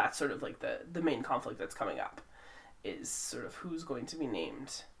yet, and so that's sort of, like, the main conflict that's coming up, is sort of who's going to be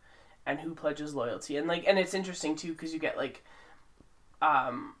named and who pledges loyalty. And, like, and it's interesting, too, because you get, like,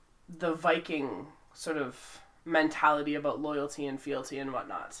 the Viking sort of mentality about loyalty and fealty and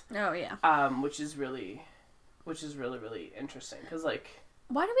whatnot. Oh, yeah. Which is really, really interesting. Because, like...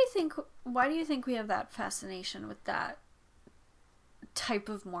 Why do you think we have that fascination with that type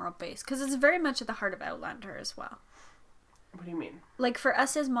of moral base? Because it's very much at the heart of Outlander as well. What do you mean? Like, for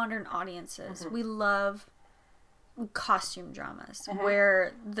us as modern audiences, we love costume dramas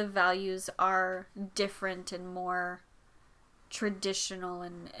where the values are different and more traditional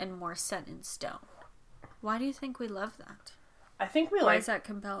and more set in stone. Why do you think we love that? I think Why is that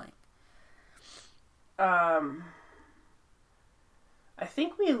compelling? I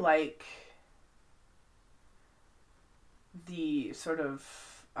think we like the sort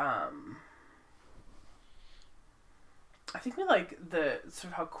of I think we like the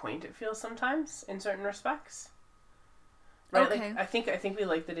sort of how quaint it feels sometimes in certain respects. Right? Okay. Like, I think we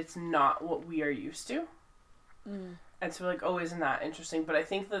like that it's not what we are used to. And so we're like, oh, isn't that interesting? But I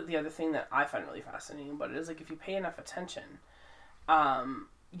think that the other thing that I find really fascinating about it is, like, if you pay enough attention,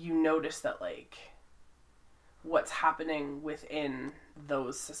 you notice that, like, what's happening within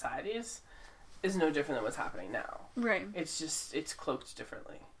those societies is no different than what's happening now. Right. It's just, it's cloaked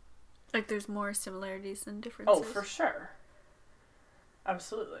differently. Like, there's more similarities than differences. Oh, for sure.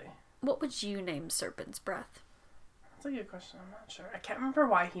 Absolutely. What would you name Serpent's Breath? That's a good question. I'm not sure. I can't remember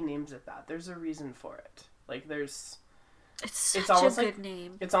why he names it that. There's a reason for it. Like, there's... It's such almost a like, good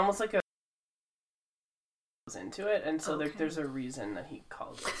name. It's almost like a... into it, and so Okay. there's a reason that he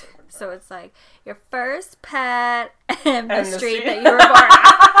calls it Serpent Brook. So it's like your first pet and the And street that you were born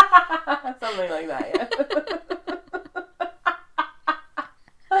on. Something like that,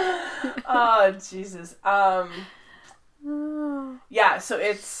 yeah. Oh, Jesus. Yeah, so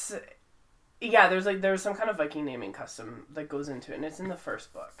it's... Yeah, there's some kind of Viking naming custom that goes into it, and it's in the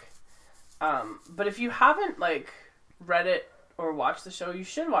first book. But if you haven't, like, read it or watched the show, you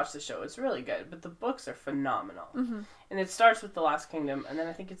should watch the show. It's really good, but the books are phenomenal. Mm-hmm. And it starts with The Last Kingdom, and then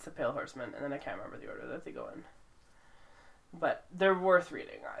I think it's The Pale Horseman, and then I can't remember the order that they go in. But they're worth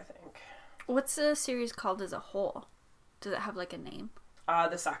reading, I think. What's the series called as a whole? Does it have, like, a name?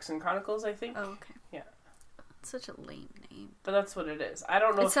 The Saxon Chronicles, I think. Oh, okay. Yeah. It's such a lame name. But that's what it is. I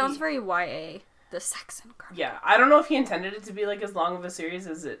don't know It sounds very YA. The Saxon Chronicles. Yeah, I don't know if he intended it to be, like, as long of a series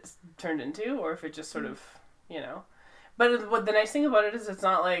as it's turned into, or if it just sort of, you know... But what the nice thing about it is it's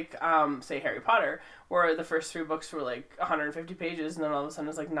not like, say, Harry Potter, where the first 3 books were like 150 pages, and then all of a sudden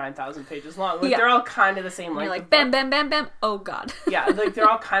it's like 9,000 pages long. Like, they're all kind of the same length. You're like, bam, bam, bam, bam. Oh, God. Yeah, like, they're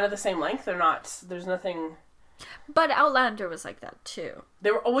all kind of the same length. They're not, there's nothing... But Outlander was like that, too.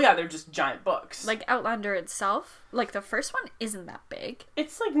 They're just giant books. Like, Outlander itself, like, the first one isn't that big.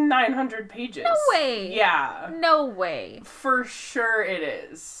 It's like 900 pages. No way. Yeah. No way. For sure it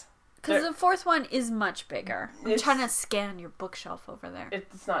is. Because the fourth one is much bigger. I'm trying to scan your bookshelf over there.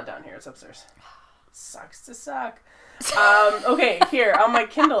 It's not down here. It's upstairs. Sucks to suck. Okay, here, on my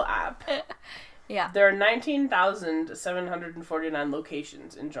Kindle app, Yeah. there are 19,749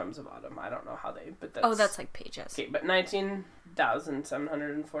 locations in Drums of Autumn. I don't know how but that's... Oh, that's like pages. Okay, but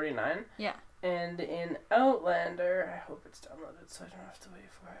 19,749. Yeah. And in Outlander, I hope it's downloaded so I don't have to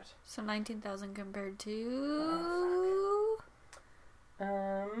wait for it. So 19,000 compared to...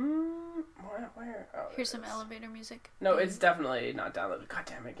 Where? Oh, Here's some elevator music. No, it's definitely not downloaded. God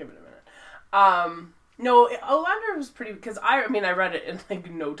damn it, give it a minute. No, Outlander was pretty, because I read it in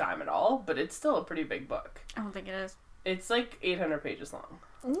like no time at all, but it's still a pretty big book. I don't think it is. It's like 800 pages long.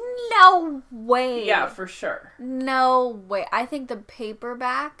 No way. Yeah, for sure. No way. I think the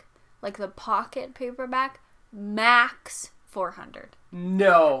paperback, like the pocket paperback, max 400.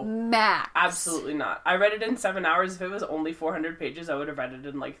 No. Max. Absolutely not. I read it in 7 hours. If it was only 400 pages, I would have read it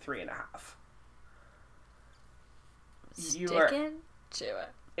in like 3.5. You are Sticking to it.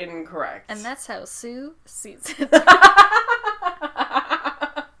 incorrect. And that's how Sue sees it.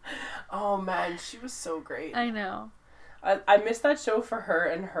 Oh man, she was so great. I know. I missed that show for her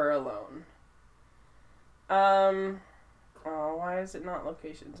and her alone. Oh, why is it not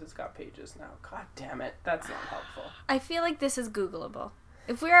locations? It's got pages now. God damn it. That's not helpful. I feel like this is Googleable.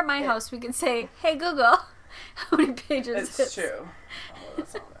 If we were at my house, we could say, hey, Google, how many pages is It's true. Oh,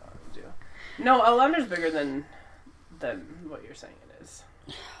 that's not what I want to do. No, Outlander's bigger than what you're saying it is.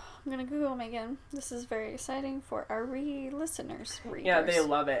 I'm going to Google them again. This is very exciting for our listeners. Readers. Yeah, they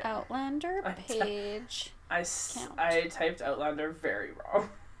love it. Outlander page I typed Outlander very wrong.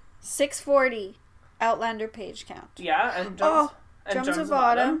 640 Outlander page count. Yeah, and Drums of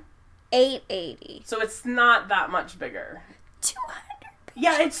Autumn 880. So it's not that much bigger. 200.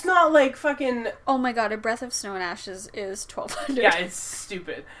 Yeah, it's not like fucking... Oh my god, A Breath of Snow and Ashes is 1200. Yeah, it's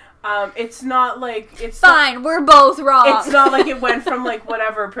stupid. It's not like... It's fine, not, we're both wrong. It's not like it went from like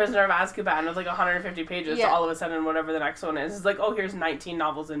whatever Prisoner of Azkaban with like 150 pages to all of a sudden whatever the next one is. It's like, oh, here's 19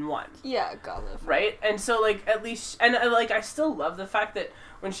 novels in one. Yeah, God. Right? And so like at least... And like I still love the fact that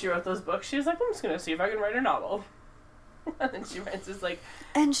when she wrote those books, she was like, I'm just going to see if I can write a novel. And then she writes this like...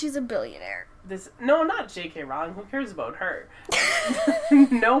 And she's a billionaire. No, not J.K. Rowling. Who cares about her?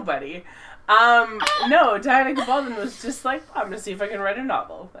 Nobody. No, Diana Gabaldon was just like, I'm gonna see if I can write a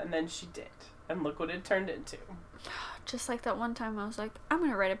novel. And then she did. And look what it turned into. Just like that one time I was like, I'm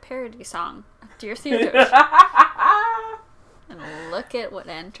gonna write a parody song of Dear Theodore. And look at what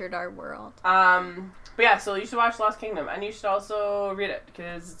entered our world. But yeah, so you should watch Lost Kingdom. And you should also read it,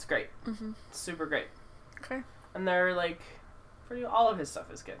 because it's great. Mm-hmm. It's super great. Okay. And they're like, all of his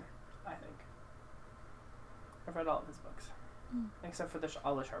stuff is good, I think. I've read all of his books. Except for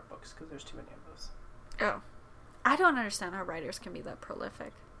all the short books, because there's too many of those. Oh. I don't understand how writers can be that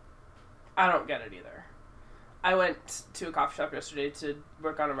prolific. I don't get it either. I went to a coffee shop yesterday to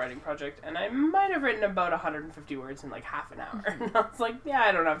work on a writing project, and I might have written about 150 words in like half an hour. Mm-hmm. And I was like, yeah,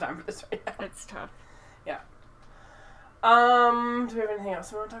 I don't have time for this right now. It's tough. Yeah. Do we have anything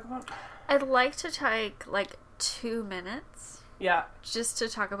else we want to talk about? I'd like to take like 2 minutes. Yeah. Just to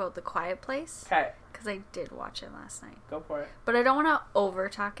talk about The Quiet Place. Okay. Because I did watch it last night. Go for it. But I don't want to over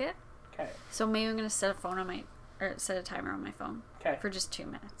talk it. Okay. So maybe I'm going to set a phone on my or set a timer on my phone. Okay. For just 2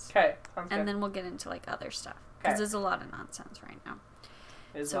 minutes. Okay. Sounds good. And then we'll get into, like, other stuff. Because there's a lot of nonsense right now.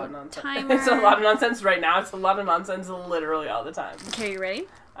 It's so a lot of nonsense. Timer... It's a lot of nonsense right now. It's a lot of nonsense literally all the time. Okay, you ready?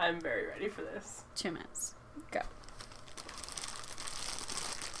 I'm very ready for this. 2 minutes. Go.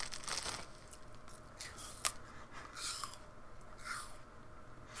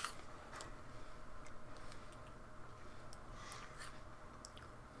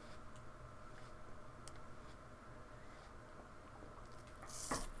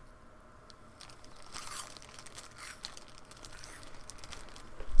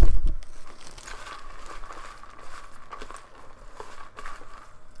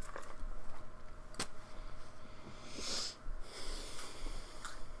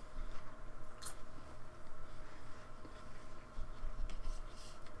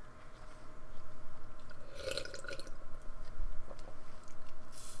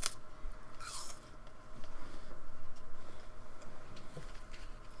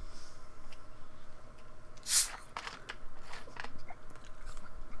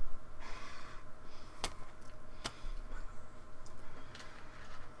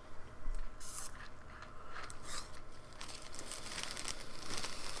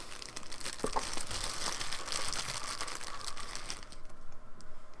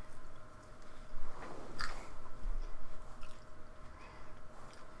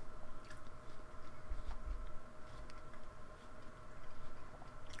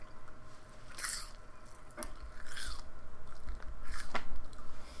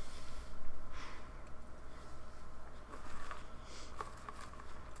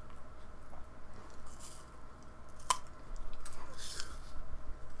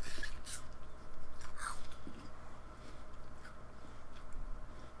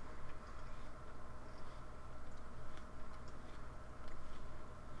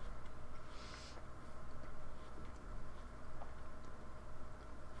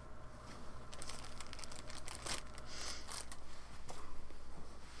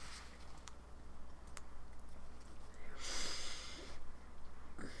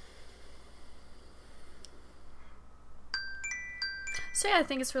 So yeah, I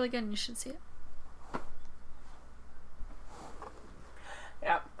think it's really good and you should see it.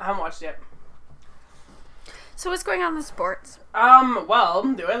 Yeah, I haven't watched it yet. So what's going on in sports? Well,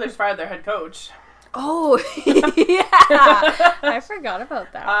 the Oilers fired their head coach. Oh, yeah. I forgot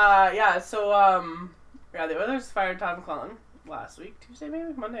about that. The Oilers fired Todd McClellan last week, Tuesday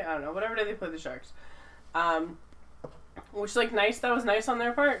maybe? Monday? I don't know. Whatever day they played the Sharks. Which, like, nice. That was nice on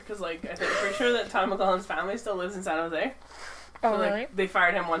their part, because, like, I'm pretty sure that Todd McClellan's family still lives in San Jose. Oh, so, like, really? they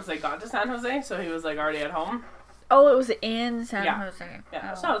fired him once they got to San Jose, so he was, like, already at home. Oh, it was in San Jose.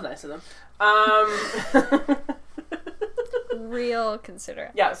 Yeah, oh. so that was nice of them. Real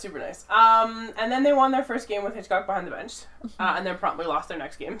considerate. Yeah, super nice. And then they won their first game with Hitchcock behind the bench, and then promptly lost their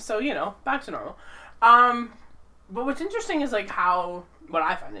next game. So, you know, back to normal. But what's interesting is, like, what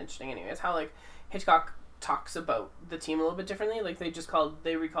I find interesting anyway, is how, like, Hitchcock talks about the team a little bit differently. Like,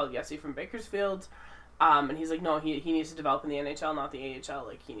 they recalled Yessi from Bakersfield, and he's like, no, he needs to develop in the NHL, not the AHL.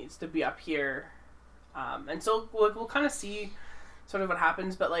 Like, he needs to be up here. And so we'll kind of see sort of what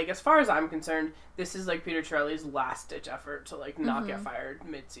happens, but, like, as far as I'm concerned, this is, like, Peter Chiarelli's last-ditch effort to, like, not get fired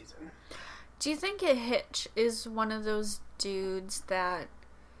mid-season. Do you think a Hitch is one of those dudes that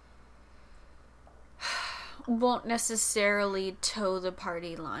won't necessarily toe the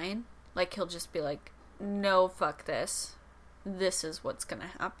party line? Like, he'll just be like, no, fuck this. This is what's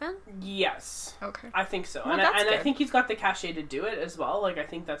gonna happen? Yes. Okay. I think so. Well, I think he's got the cachet to do it as well. Like, I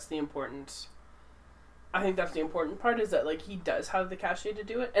think that's the important part, is that, like, he does have the cachet to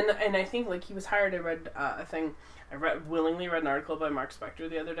do it. And I think, like, he was hired. I willingly read an article by Mark Spector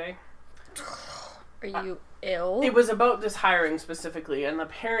the other day. Are you ill? It was about this hiring specifically, and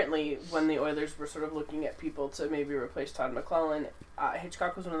apparently when the Oilers were sort of looking at people to maybe replace Todd McClellan,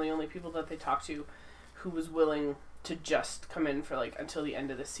 Hitchcock was one of the only people that they talked to who was willing to just come in for, like, until the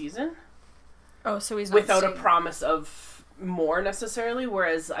end of the season. Oh, so he's not without a promise of more necessarily,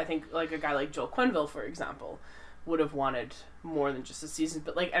 whereas I think, like, a guy like Joel Quenneville, for example, would have wanted more than just a season.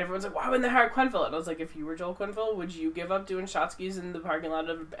 But, like, everyone's like, why wouldn't they hire Quenneville? And I was like, if you were Joel Quenneville, would you give up doing shot skis in the parking lot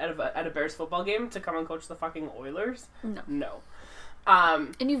at a Bears football game to come and coach the fucking Oilers? No.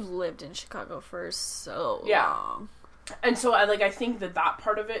 And you've lived in Chicago for so long. And so I think that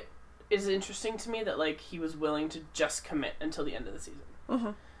part of it is interesting to me, that, like, he was willing to just commit until the end of the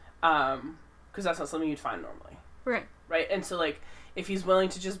season. Because that's not something you'd find normally. Right? And so, like, if he's willing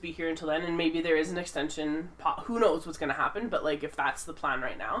to just be here until then, and maybe there is an extension, who knows what's going to happen, but, like, if that's the plan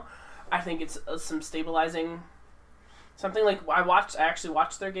right now, I think it's some stabilizing something like I actually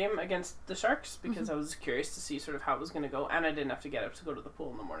watched their game against the Sharks because I was curious to see sort of how it was going to go, and I didn't have to get up to go to the pool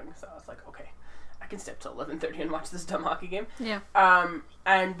in the morning, so I was like, okay, I can stay up till 11:30 and watch this dumb hockey game. Yeah.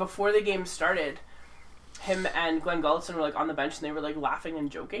 And before the game started, him and Glenn Gulletson were like on the bench and they were like laughing and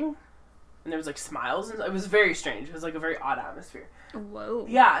joking, and there was like smiles, and it was very strange. It was like a very odd atmosphere. Whoa.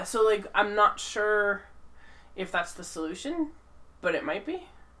 Yeah, so like I'm not sure if that's the solution, but it might be.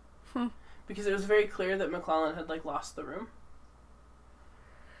 Because it was very clear that McLellan had, like, lost the room.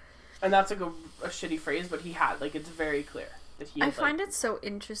 And that's, like, a shitty phrase, but he had. Like, it's very clear that he had, I find it so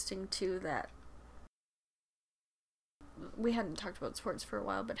interesting, too, that we hadn't talked about sports for a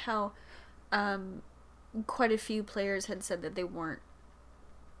while, but how quite a few players had said that they weren't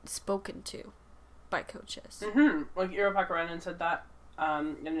spoken to by coaches. Mm-hmm. Like, Iiro Pakarinen said that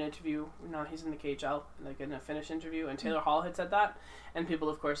in an interview. Now he's in the KHL, like, in a Finnish interview, and Taylor Hall had said that. And people,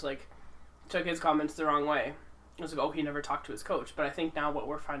 of course, like, took his comments the wrong way. It was like, oh, he never talked to his coach. But I think now what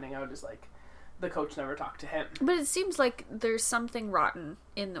we're finding out is, like, the coach never talked to him. But it seems like there's something rotten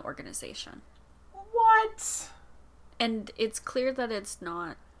in the organization. What? And it's clear that it's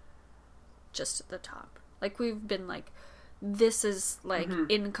not just at the top. Like, we've been like, this is, like,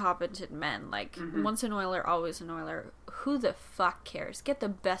 incompetent men. Like, once an Oiler, always an Oiler. Who the fuck cares? Get the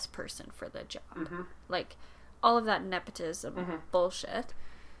best person for the job. Like, all of that nepotism bullshit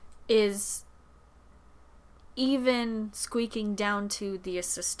is even squeaking down to the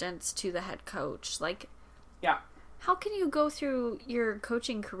assistants, to the head coach. Like, yeah, how can you go through your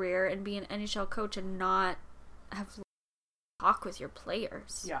coaching career and be an NHL coach and not have talk with your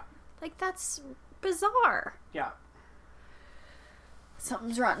players? Yeah, like, that's bizarre. Yeah,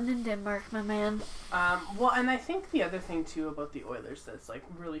 something's rotten in Denmark, my man. Well, and I think the other thing too about the Oilers that's like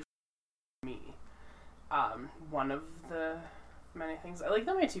really me, one of the many things. I like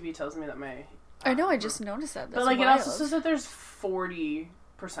that my TV tells me that my. I know. I just noticed that. That's but like wild. it also says that there's 40%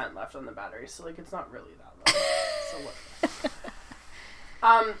 left on the battery, so like it's not really that low. So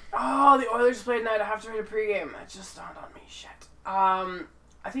what? Oh, the Oilers played tonight. I have to write a pregame. It just dawned on me. Shit.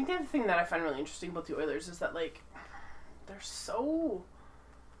 I think the other thing that I find really interesting about the Oilers is that like they're so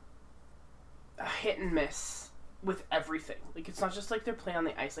hit and miss with everything. Like it's not just like their play on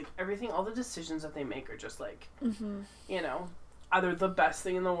the ice. Like everything, all the decisions that they make are just like you know. Either the best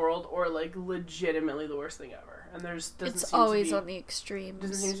thing in the world or like legitimately the worst thing ever, and it's always on the extremes.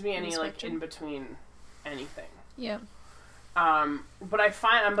 Doesn't seem to be any like in between anything. Yeah. But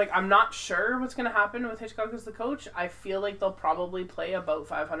I'm not sure what's gonna happen with Hitchcock as the coach. I feel like they'll probably play about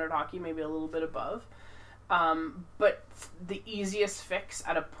 500 hockey, maybe a little bit above. But the easiest fix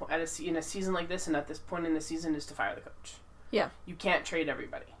in a season like this and at this point in the season is to fire the coach. Yeah. You can't trade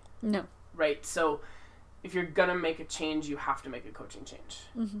everybody. No. Right. So. If you're gonna make a change, you have to make a coaching change.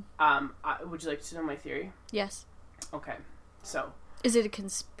 Would you like to know my theory? Yes. Okay. So. Is it a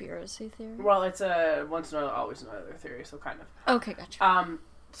conspiracy theory? Well, it's a once in a always another theory, so kind of. Okay, gotcha.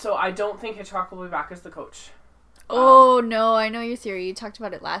 So I don't think Hitchcock will be back as the coach. Oh no, I know your theory. You talked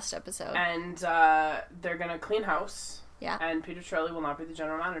about it last episode. And they're gonna clean house. Yeah. And Peter Chiarelli will not be the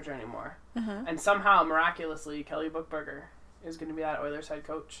general manager anymore. And somehow, miraculously, Kelly Buchberger is gonna be that Oilers head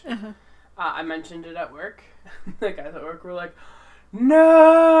coach. I mentioned it at work. The guys at work were like,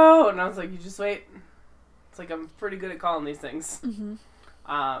 no! And I was like, you just wait. It's like, I'm pretty good at calling these things.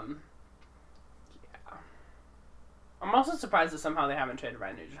 Yeah. I'm also surprised that somehow they haven't traded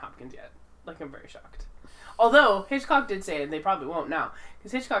Ryan Nugent-Hopkins yet. Like, I'm very shocked. Although, Hitchcock did say, and they probably won't now,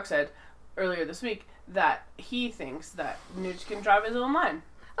 because Hitchcock said earlier this week that he thinks that Nuge can drive his own line.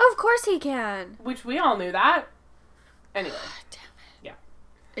 Of course he can! Which we all knew that. Anyway. Damn it. Yeah.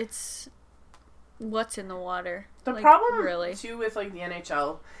 It's... what's in the water. The like, problem, really. too, with, like, the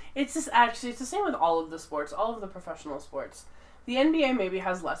NHL, it's just actually, it's the same with all of the sports, all of the professional sports. The NBA maybe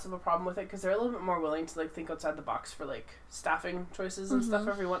has less of a problem with it, because they're a little bit more willing to, like, think outside the box for, like, staffing choices and stuff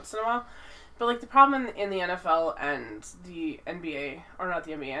every once in a while. But, like, the problem in the NFL and the NBA, or not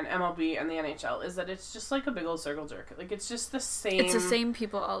the NBA, and MLB and the NHL, is that it's just, like, a big old circle jerk. Like, it's just the same... It's the same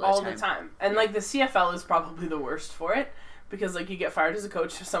people all the time. And, like, the CFL is probably the worst for it. Because, like, you get fired as a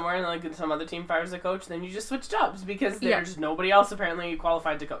coach somewhere and, like, some other team fires a coach, then you just switch jobs because there's nobody else apparently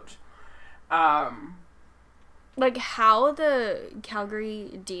qualified to coach. Like, how the Calgary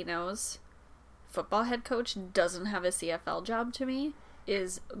Dinos football head coach doesn't have a CFL job to me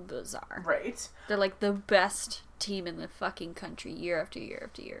is bizarre. Right. They're, like, the best team in the fucking country year after year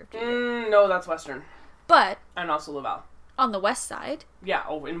after year after year. No, that's Western. But... and also Laval. On the west side. Yeah,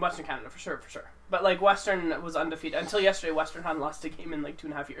 in Western Canada, for sure. But, like, Western was undefeated. Until yesterday, Western hadn't lost a game in, like,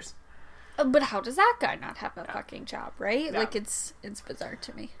 2.5 years. But how does that guy not have a fucking job, right? Yeah. Like, it's bizarre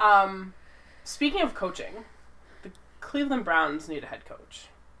to me. Speaking of coaching, Cleveland Browns need a head coach.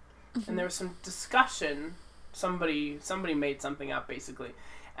 And there was some discussion. Somebody made something up, basically,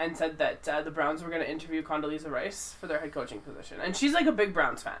 and said that the Browns were going to interview Condoleezza Rice for their head coaching position. And she's, like, a big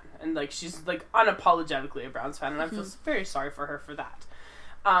Browns fan. And, like, she's, like, unapologetically a Browns fan. And I feel very sorry for her for that.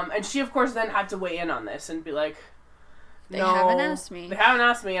 And she, of course, then had to weigh in on this and be like, They haven't asked me. They haven't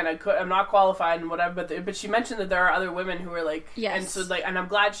asked me, and I'm not qualified and whatever. But she mentioned that there are other women who are, like... Yes. And so, like, and I'm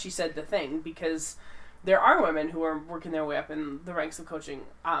glad she said the thing, because there are women who are working their way up in the ranks of coaching.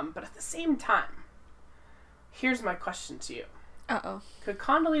 But at the same time, here's my question to you. Uh-oh. Could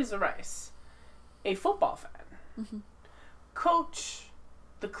Condoleezza Rice, a football fan, coach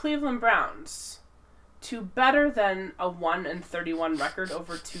the Cleveland Browns to better than a 1-31 record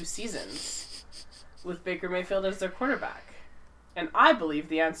over 2 seasons with Baker Mayfield as their quarterback? And I believe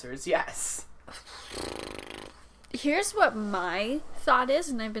the answer is yes. Here's what my thought is,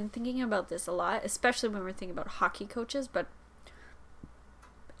 and I've been thinking about this a lot, especially when we're thinking about hockey coaches,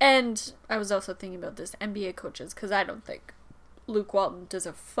 and I was also thinking about this NBA coaches, because I don't think Luke Walton does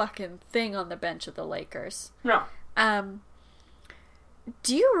a fucking thing on the bench of the Lakers. No.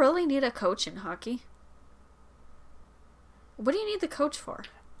 Do you really need a coach in hockey? What do you need the coach for?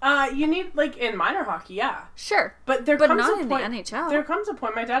 You need, like, in minor hockey, yeah. Sure. But there But comes not a in point, the NHL. There comes a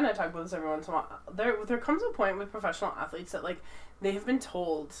point, my dad and I talk about this every once in a while, there comes a point with professional athletes that, like, they have been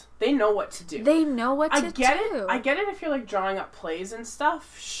told, they know what to do. They know what to do. I get it if you're, like, drawing up plays and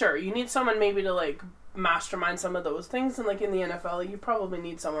stuff. Sure, you need someone maybe to, like, mastermind some of those things, and, like, in the NFL, you probably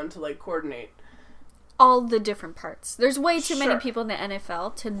need someone to, like, coordinate all the different parts. There's way too many Sure. people in the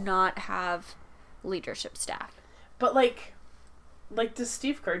NFL to not have leadership staff. But, like, does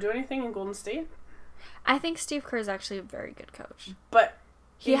Steve Kerr do anything in Golden State? I think Steve Kerr is actually a very good coach. But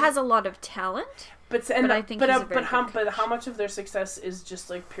He has a lot of talent. But I think he's a very how good coach. how much of their success is just,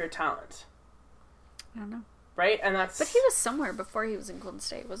 like, pure talent, I don't know. right? And that's... But he was somewhere before he was in Golden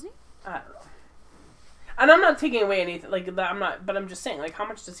State, wasn't he? I don't know. And I'm not taking away anything, like, that. But I'm just saying, like, how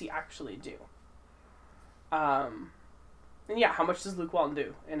much does he actually do? And yeah, how much does Luke Walton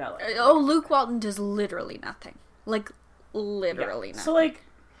do in LA? Oh, Luke Walton does literally nothing. Like, literally nothing. So, like,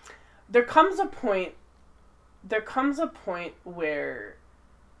 there comes a point where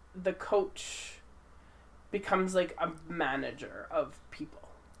the coach becomes, like, a manager of people.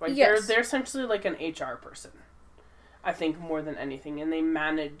 Like, yes. they're essentially like an HR person, I think, more than anything, and they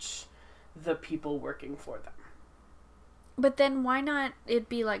manage the people working for them. But then why not it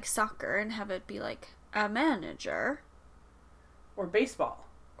be like soccer and have it be like a manager? Or baseball.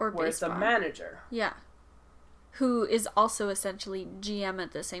 Where it's a manager. Yeah. Who is also essentially GM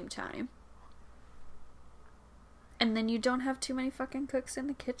at the same time. And then you don't have too many fucking cooks in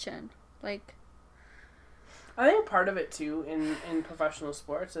the kitchen. Like... I think part of it, too, in professional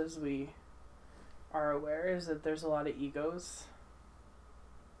sports, as we are aware, is that there's a lot of egos.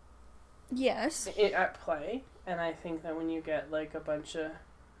 Yes. At play. And I think that when you get, like, a bunch of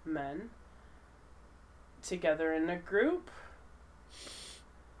men together in a group,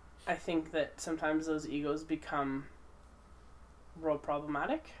 I think that sometimes those egos become real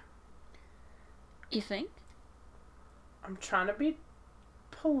problematic. You think? I'm trying to be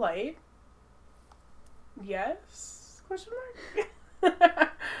polite. Yes? Question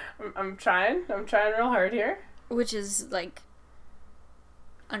mark? I'm trying real hard here. Which is, like,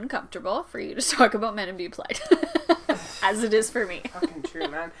 uncomfortable for you to talk about men and be polite. As it is for me. Fucking true,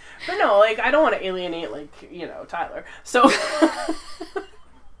 man. But no, like, I don't want to alienate, like, you know, Tyler. So...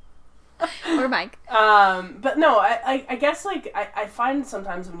 Or Mike. But no, I guess, like, I find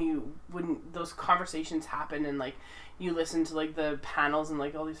sometimes when those conversations happen and, like, you listen to, like, the panels and,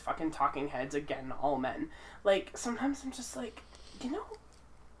 like, all these fucking talking heads, again, all men, like, sometimes I'm just like, you know,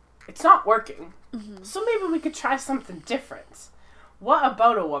 it's not working. Mm-hmm. So maybe we could try something different. What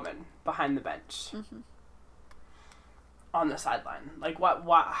about a woman behind the bench? Mm-hmm. On the sideline? Like,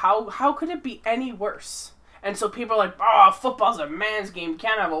 how could it be any worse? And so people are like, oh, football's a man's game. You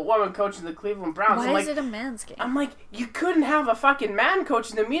can't have a woman coaching the Cleveland Browns. Why is it a man's game? I'm like, you couldn't have a fucking man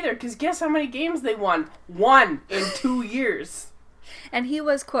coaching them either, because guess how many games they won? 1 in 2 years. And he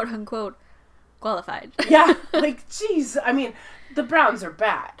was, quote unquote, qualified. Yeah, like, jeez. I mean, the Browns are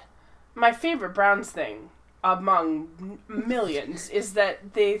bad. My favorite Browns thing, among millions, is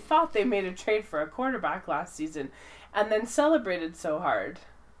that they thought they made a trade for a quarterback last season, and then celebrated so hard.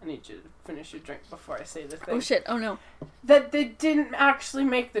 I need you to finish your drink before I say the thing. Oh shit, oh no. That they didn't actually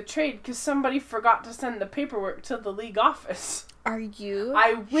make the trade because somebody forgot to send the paperwork to the league office. Are you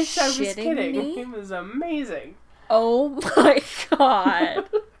I wish I was kidding. Me? It was amazing. Oh my god.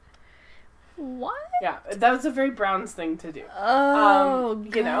 What? Yeah, that was a very Browns thing to do. Oh,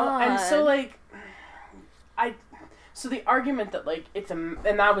 God. You know? And so, like, So the argument that, like, and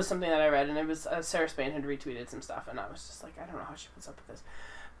that was something that I read, and it was, Sarah Spain had retweeted some stuff, and I was just like, I don't know how she puts up with this.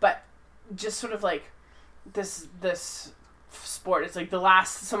 But just sort of, like, this sport, it's like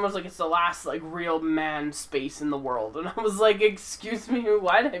someone's like, it's the last, like, real man space in the world. And I was like, excuse me,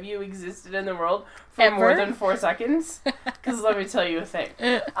 what? Have you existed in the world for more than 4 seconds? Because let me tell you a thing.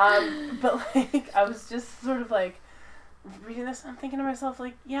 But, like, I was just sort of, like, reading this, and I'm thinking to myself,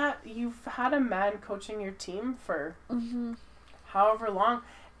 like, yeah, you've had a man coaching your team for however long,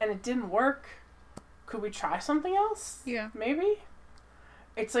 and it didn't work. Could we try something else? Yeah. Maybe?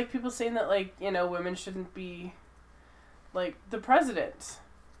 It's like people saying that, like, you know, women shouldn't be, like, the president.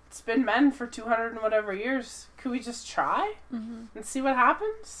 It's been men for 200 and whatever years. Could we just try and see what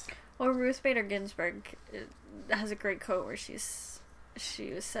happens? Well, Ruth Bader Ginsburg has a great quote where she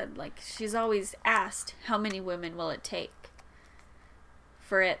said, like, she's always asked, how many women will it take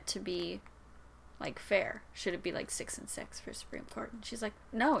for it to be, like, fair? Should it be, like, 6 and 6 for Supreme Court? And she's like,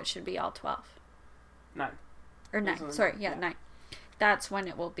 no, it should be all 12. 9. Or 9. Sorry, yeah, 9. That's when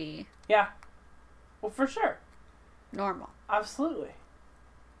it will be... Yeah. Well, for sure. Normal. Absolutely.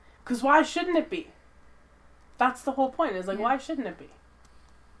 Because why shouldn't it be? That's the whole point, is, like, why shouldn't it be?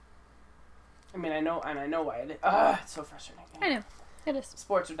 I mean, I know why it is. It's so frustrating. I know. It is.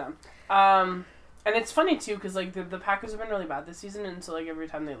 Sports are dumb. And it's funny, too, because, like, the Packers have been really bad this season, and so, like, every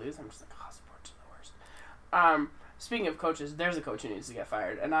time they lose, I'm just like, oh, sports are the worst. Speaking of coaches, there's a coach who needs to get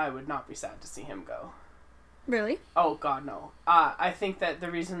fired, and I would not be sad to see him go. Really? Oh, God, no. I think that the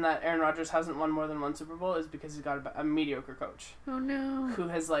reason that Aaron Rodgers hasn't won more than one Super Bowl is because he's got a mediocre coach. Oh, no. Who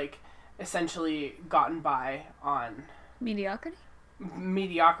has, like, essentially gotten by on...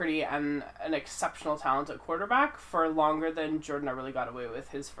 Mediocrity and an exceptional talent at quarterback for longer than Jordan Everly got away with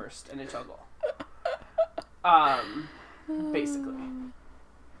his first NHL goal. Basically.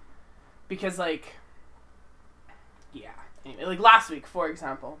 Because, like... Yeah. Anyway, like, last week, for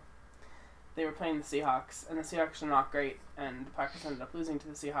example... They were playing the Seahawks, and the Seahawks are not great, and the Packers ended up losing to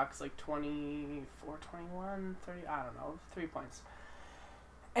the Seahawks, like, 24-21, 30, I don't know, 3 points.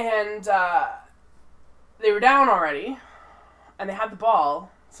 And, they were down already, and they had the ball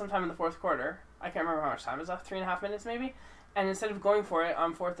sometime in the fourth quarter. I can't remember how much time it was left, 3.5 minutes maybe, and instead of going for it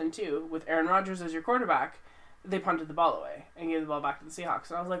on 4th and 2, with Aaron Rodgers as your quarterback, they punted the ball away, and gave the ball back to the Seahawks.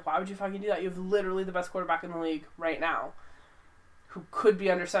 And I was like, why would you fucking do that? You have literally the best quarterback in the league right now, who could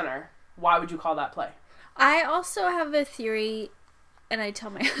be under center. Why would you call that play? I also have a theory, and I tell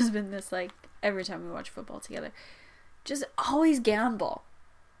my husband this, like, every time we watch football together. Just always gamble.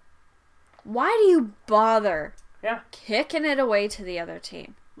 Why do you bother kicking it away to the other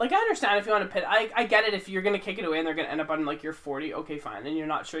team? Like, I understand if you want to pit. I get it if you're going to kick it away and they're going to end up on, like, your 40, okay, fine. And you're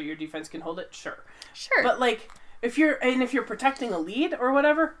not sure your defense can hold it, sure. Sure. But, like, if you're protecting a lead or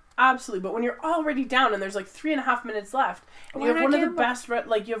whatever... Absolutely, but when you're already down and there's like 3.5 minutes left, and you have one of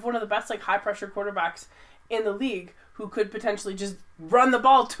the best, like, high pressure quarterbacks in the league who could potentially just run the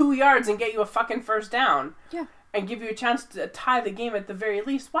ball 2 yards and get you a fucking first down, and give you a chance to tie the game at the very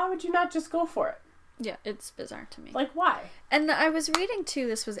least, why would you not just go for it? Yeah, it's bizarre to me. Like, why? And I was reading too.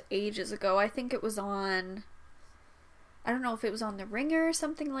 This was ages ago. I think it was on. I don't know if it was on The Ringer or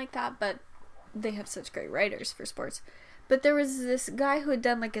something like that, but they have such great writers for sports. But there was this guy who had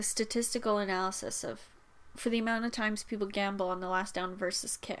done, like, a statistical analysis of, for the amount of times people gamble on the last down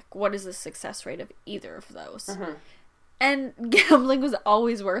versus kick, what is the success rate of either of those? Mm-hmm. And gambling was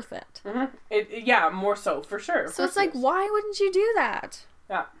always worth it. Mm-hmm. More so, for sure. So it's like, why wouldn't you do that?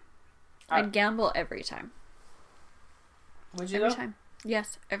 Yeah. I'd gamble every time. Would you, every time.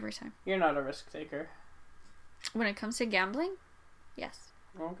 Yes, every time. You're not a risk taker. When it comes to gambling, yes.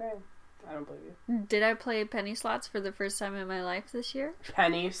 Okay. I don't believe you. Did I play penny slots for the first time in my life this year?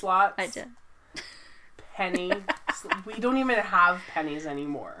 Penny slots? I did. Penny? We don't even have pennies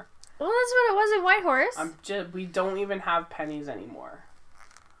anymore. Well, that's what it was in Whitehorse. We don't even have pennies anymore.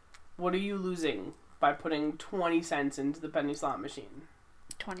 What are you losing by putting 20 cents into the penny slot machine?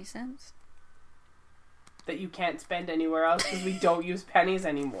 20 cents? That you can't spend anywhere else because we don't use pennies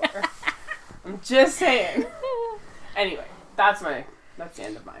anymore. I'm just saying. Anyway, that's the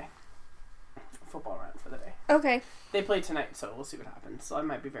end of my football rant for the day. Okay. They play tonight, so we'll see what happens. So I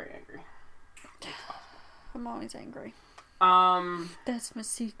might be very angry. I'm always angry. That's my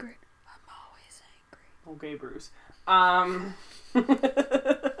secret. I'm always angry. Okay, Bruce.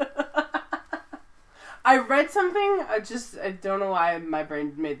 I read something. I don't know why my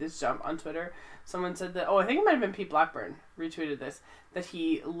brain made this jump on Twitter. Someone said that. Oh, I think it might have been Pete Blackburn retweeted this. That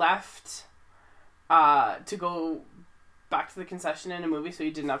he left to go back to the concession in a movie so you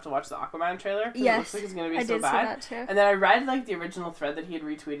didn't have to watch the Aquaman trailer. 'Cause Yes. It looks like it's going to be I so did bad. see that too. And then I read, like, the original thread that he had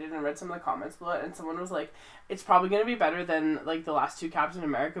retweeted and read some of the comments below it, and someone was like, it's probably going to be better than, like, the last 2 Captain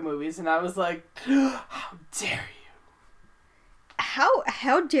America movies. And I was like, how dare you?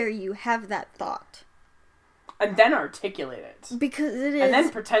 How dare you have that thought? And then articulate it. Because it is And then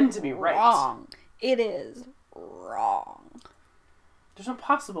pretend to be right. wrong. It is wrong. There's no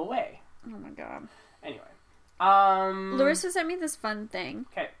possible way. Oh my god. Anyway. Larissa sent me this fun thing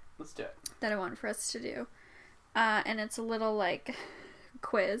Okay, let's do it. that I want for us to do. And it's a little, like,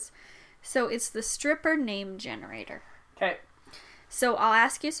 quiz. So it's the stripper name generator. Okay. So I'll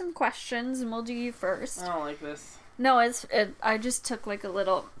ask you some questions and we'll do you first. I don't like this. No, I just took, like, a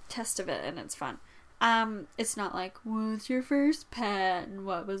little test of it and it's fun. It's not like, what's your first pet and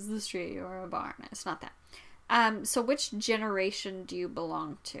what was the street or a barn? It's not that. So which generation do you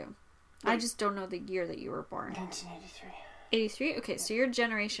belong to? I just don't know the year that you were born. 1983. 83? Okay, so you're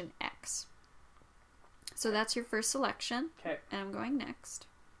Generation X. So that's your first selection. Okay. And I'm going next.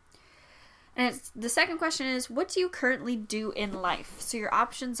 And the second question is, what do you currently do in life? So your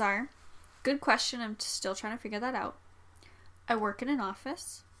options are, good question, I'm still trying to figure that out. I work in an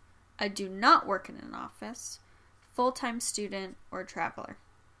office. I do not work in an office. Full-time student or traveler.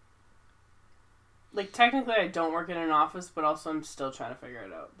 Like, technically I don't work in an office, but also I'm still trying to figure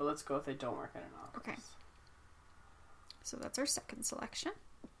it out. But let's go with I don't work in an office. Okay. So that's our second selection.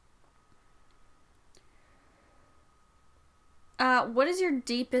 What is your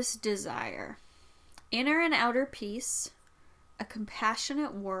deepest desire? Inner and outer peace, a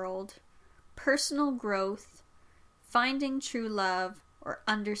compassionate world, personal growth, finding true love, or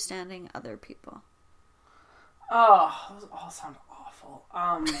understanding other people? Oh, those all sound awful.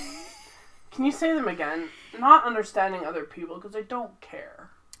 Can you say them again? Not understanding other people, because I don't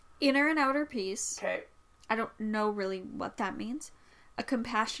care. Inner and outer peace. Okay. I don't know really what that means. A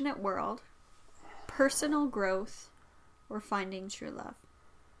compassionate world, personal growth, or finding true love.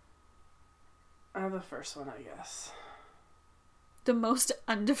 The first one, I guess. The most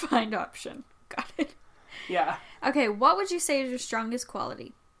undefined option. Got it. Yeah. Okay, what would you say is your strongest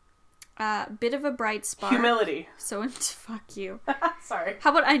quality? Bit of a bright spark. Humility. So, fuck you. Sorry. How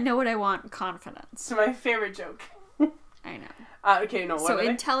about I know what I want? Confidence. It's my favorite joke. I know. Okay, no, what So are they?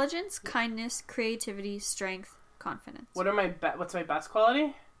 intelligence, kindness, creativity, strength, confidence. What are what's my best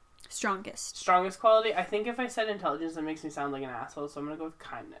quality? Strongest. Strongest quality? I think if I said intelligence, that makes me sound like an asshole, so I'm gonna go with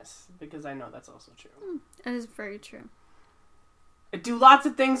kindness, because I know that's also true. That is very true. I do lots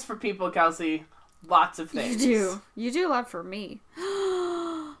of things for people, Kelsey. Lots of things. You do. You do a lot for me.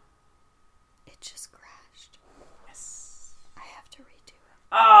 It just crashed. Yes. I have to redo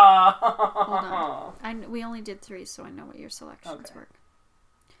it. Oh. Hold on. We only did 3, so I know what your selections Okay. were.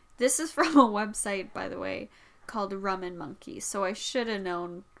 This is from a website, by the way, called Rum and Monkey. So I should have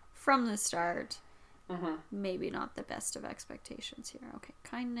known from the start. Mm-hmm. Maybe not the best of expectations here. Okay,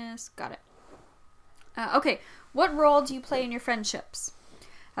 kindness. Got it. Okay, what role do you play in your friendships?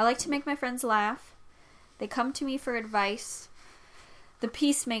 I like to make my friends laugh. They come to me for advice. The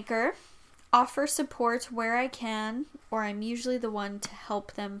peacemaker. Offer support where I can, or I'm usually the one to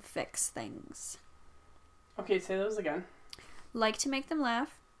help them fix things. Okay, say those again. Like to make them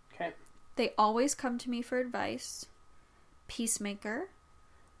laugh. Okay. They always come to me for advice. Peacemaker.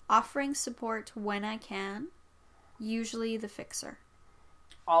 Offering support when I can. Usually the fixer.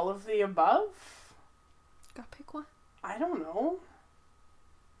 All of the above? Gotta pick one. I don't know.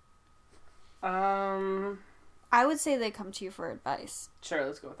 I would say they come to you for advice. Sure,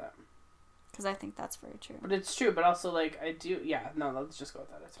 let's go with that. Because I think that's very true. But it's true, but also, like, I do... Yeah, no, let's just go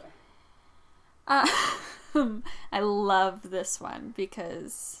with that. It's fine. I love this one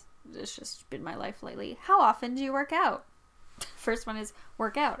because it's just been my life lately. How often do you work out? First one is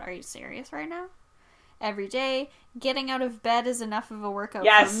work out. Are you serious right now? Every day. Getting out of bed is enough of a workout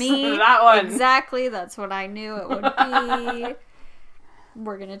for me. Yes, that one. Exactly. That's what I knew it would be.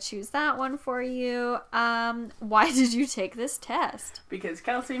 We're going to choose that one for you. Why did you take this test? Because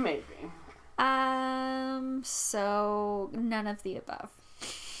Kelsey made me. So none of the above.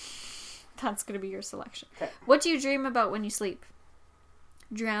 That's going to be your selection. Okay. What do you dream about when you sleep?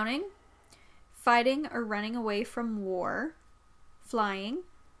 Drowning, fighting or running away from war, flying,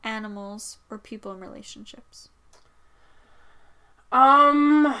 animals, or people in relationships?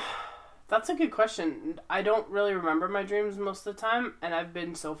 That's a good question. I don't really remember my dreams most of the time, and I've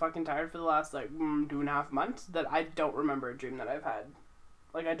been so fucking tired for the last, 2.5 months that I don't remember a dream that I've had.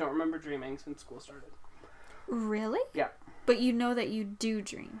 Like, I don't remember dreaming since school started. Really? Yeah. But you know that you do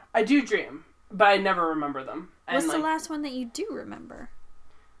dream. I do dream, but I never remember them. And What's the last one that you do remember?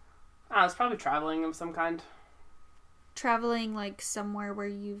 It's probably traveling of some kind. Traveling, like, somewhere where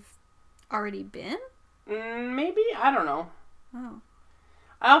you've already been? Maybe? I don't know. Oh.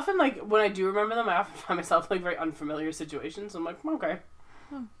 I often, like, when I do remember them, I often find myself in, like, very unfamiliar situations. I'm like, okay.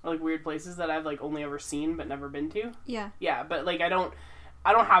 Hmm. Or, like, weird places that I've, like, only ever seen but never been to. Yeah. Yeah, but, like, I don't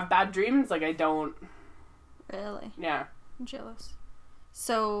have bad dreams. Like, I don't... Really? Yeah. I'm jealous.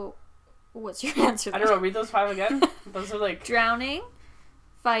 So, what's your answer? I don't know. Read those 5 again. Those are, like... Drowning,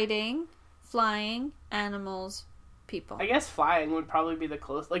 fighting, flying, animals, people. I guess flying would probably be the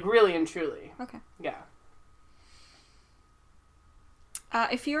closest. Like, really and truly. Okay. Yeah.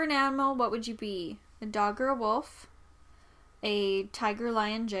 If you were an animal, what would you be? A dog or a wolf? A tiger,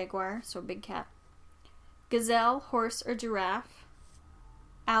 lion, jaguar, so a big cat. Gazelle, horse, or giraffe?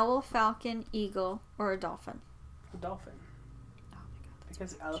 Owl, falcon, eagle, or a dolphin? A dolphin. Oh my god.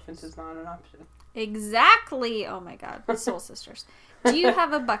 Because elephant is not an option. Exactly! Oh my god. Soul sisters. Do you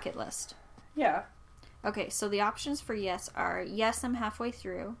have a bucket list? Yeah. Okay, so the options for yes are yes, I'm halfway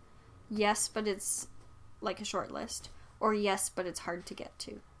through. Yes, but it's like a short list. Or yes, but it's hard to get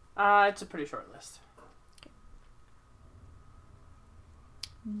to. It's a pretty short list. Okay.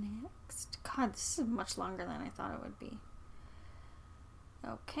 Next. God, this is much longer than I thought it would be.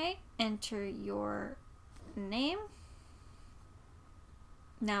 Okay, enter your name.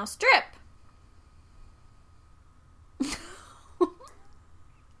 Now strip!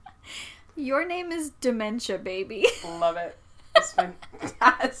 Your name is Dementia Baby. Love it. It's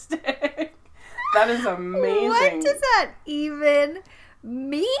fantastic. That is amazing. What does that even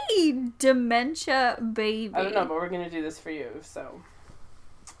mean? Dementia Baby. I don't know, but we're going to do this for you, so.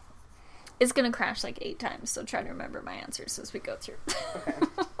 It's going to crash like 8 times, so try to remember my answers as we go through. Okay.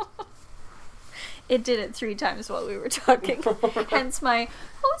 It did it 3 times while we were talking. Hence my,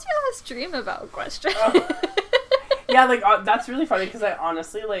 what was your last dream about question? Yeah, like, that's really funny because I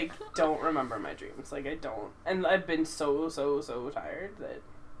honestly, like, don't remember my dreams. Like, I don't. And I've been so tired that,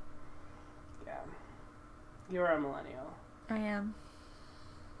 yeah. You're a millennial. I am.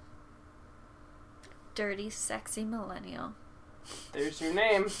 Dirty, sexy millennial. There's your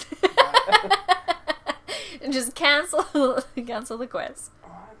name. And just cancel the quiz.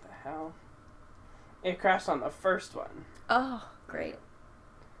 What the hell? It crashed on the first one. Oh, great.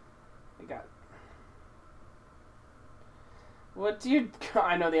 I got...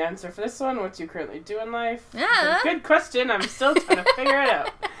 I know the answer for this one. What do you currently do in life? Yeah. Good question. I'm still trying to figure it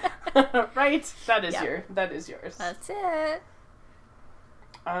out. Right? That is yours. That's it.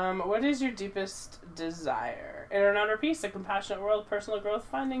 What is your deepest desire? Inner and outer peace, a compassionate world, personal growth,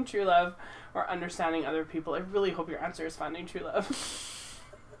 finding true love, or understanding other people? I really hope your answer is finding true love.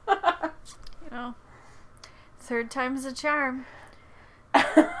 You know, 3rd time's a charm.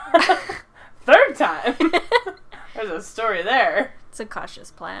 3rd time? There's a story there. It's a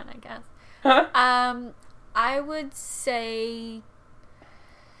cautious plan, I guess. Huh? I would say...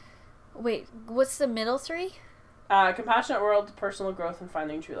 Wait, what's the middle 3? Compassionate world, personal growth, and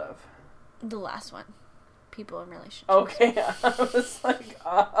finding true love. The last one. People in relationships. Okay, I was like,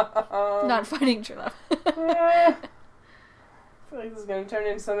 Not finding true love. I feel like this is going to turn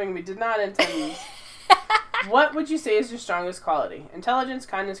into something we did not intend. What would you say is your strongest quality? Intelligence,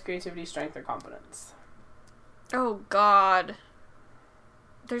 kindness, creativity, strength, or competence? Oh, God.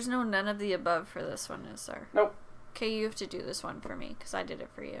 There's no none of the above for this one, is there? Nope. Okay, you have to do this one for me, because I did it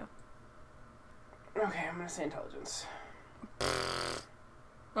for you. Okay, I'm going to say intelligence.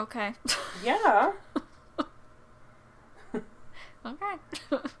 Okay. Yeah. Okay.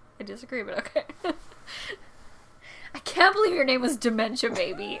 I disagree, but okay. I can't believe your name was Dementia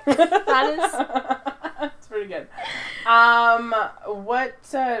Baby. That is... That's pretty good. What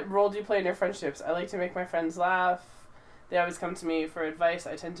role do you play in your friendships? I like to make my friends laugh. They always come to me for advice.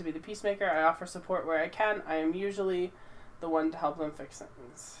 I tend to be the peacemaker. I offer support where I can. I am usually the one to help them fix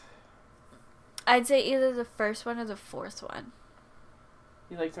things. I'd say either the first one or the 4th one.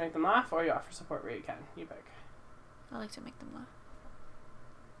 You like to make them laugh, or you offer support where you can? You pick. I like to make them laugh.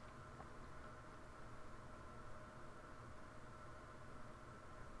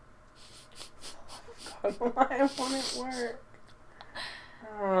 Why won't it work?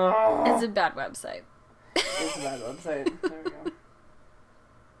 Oh. It's a bad website. It's a bad website. There we go.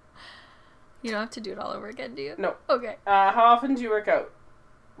 You don't have to do it all over again, do you? No. Okay. How often do you work out?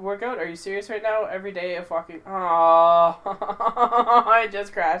 Workout? Are you serious right now? Every day of walking. Oh, I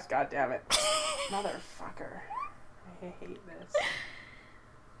just crashed. God damn it, motherfucker! I hate this.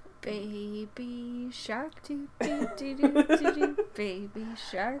 Baby shark doo doo doo doo doo doo. Baby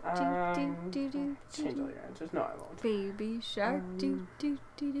shark doo doo doo doo. Change all your answers. No, I won't. Baby shark doo doo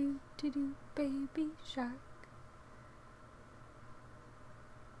doo doo doo doo. Baby shark.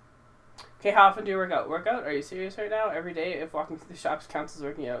 Okay, how often do you work out? Workout? Are you serious right now? Every day, if walking to the shops counts as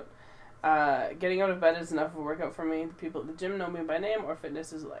working out. Getting out of bed is enough of a workout for me. The people at the gym know me by name, or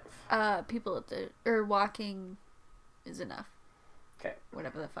fitness is life. People at the... Or walking is enough. Okay.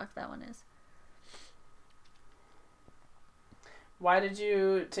 Whatever the fuck that one is. Why did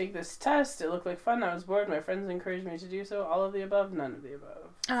you take this test? It looked like fun. I was bored. My friends encouraged me to do so. All of the above? None of the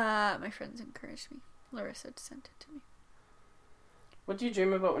above. My friends encouraged me. Larissa sent it to me. What do you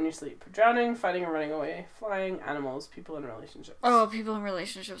dream about when you sleep? Drowning, fighting or running away, flying, animals, people in relationships. Oh, people in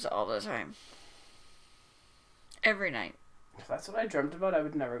relationships all the time. Every night. If that's what I dreamt about, I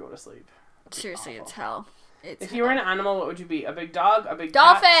would never go to sleep. Seriously, it's hell. If you were an animal, what would you be? A big dog? A big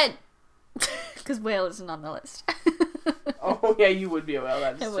dolphin! Because whale isn't on the list. Oh, yeah, you would be a whale.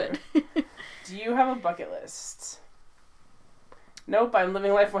 That's true. would. Do you have a bucket list? Nope, I'm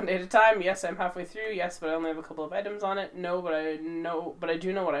living life one day at a time. Yes, I'm halfway through. Yes, but I only have a couple of items on it. No, but I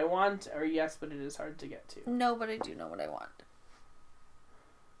do know what I want. Or yes, but it is hard to get to. No, but I do know what I want.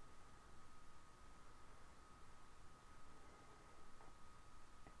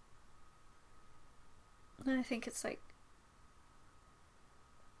 And I think it's like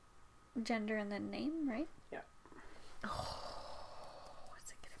gender and then name, right? Yeah. Oh,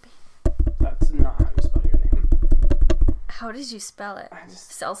 what's it gonna be? That's not how you spell your name. How did you spell it?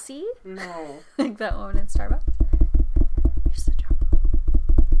 Celsi? No. Like that woman in Starbucks? Here's the drum.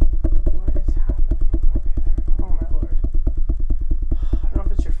 What is happening? Okay, there. Oh my lord. I don't know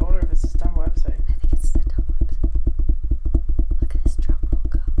if it's your phone or if it's this dumb website. I think it's the dumb website. Look at this drum roll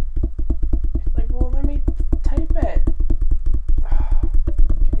go. It's like, well, let me type it.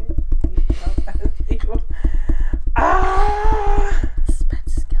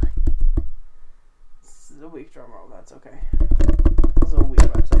 Suspense is killing me. This is a weak drum roll. That's okay. This is a weak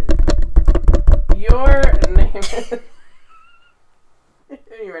website. Your name is...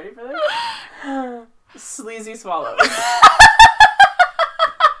 Are you ready for this? Sleazy Swallows.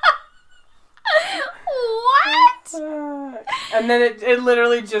 What? And then it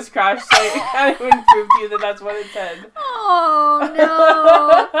literally just crashed. So I can't even prove to you that that's what it said.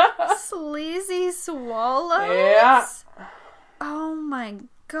 Oh no. Sleazy Swallows? Yeah. Oh my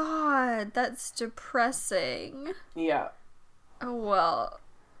god, that's depressing. Yeah. Oh well,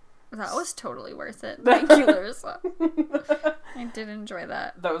 that was totally worth it. Thank you, Larissa. I did enjoy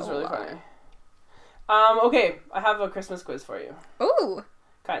that. That was really funny. Okay, I have a Christmas quiz for you. Ooh.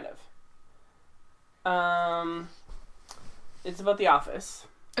 Kind of. It's about The Office.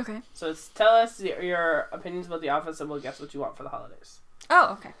 Okay. So tell us your opinions about The Office and we'll guess what you want for the holidays.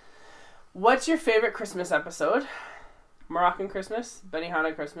 Oh, okay. What's your favorite Christmas episode? Moroccan Christmas,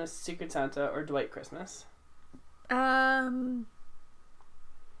 Benihana Christmas, Secret Santa, or Dwight Christmas? Moroccan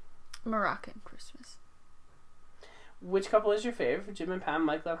Christmas. Which couple is your fave? Jim and Pam,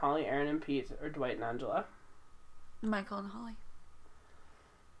 Michael and Holly, Aaron and Pete, or Dwight and Angela? Michael and Holly.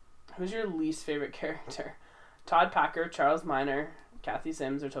 Who's your least favorite character? Todd Packer, Charles Minor, Kathy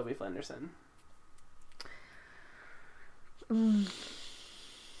Sims, or Toby Flenderson?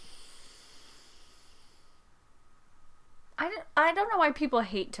 I don't know why people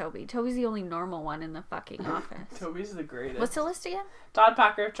hate Toby. Toby's the only normal one in the fucking office. Toby's the greatest. What's the list again? Todd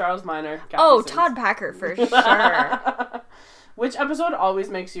Packer, Charles Minor, Kathy Sims. Todd Packer for sure. Which episode always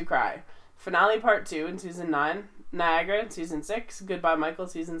makes you cry? Finale Part 2 in Season 9, Niagara in Season 6, Goodbye Michael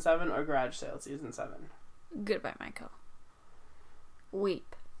Season 7, or Garage Sale Season 7? Goodbye Michael.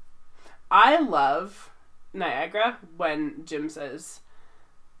 Weep. I love Niagara when Jim says,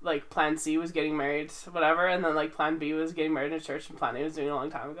 like, Plan C was getting married, whatever, and then, like, Plan B was getting married in a church, and Plan A was doing it a long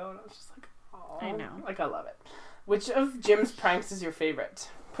time ago, and I was just like, oh. I know. Like, I love it. Which of Jim's pranks is your favorite?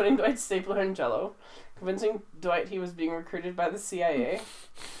 Putting Dwight's stapler in Jell-O, convincing Dwight he was being recruited by the CIA,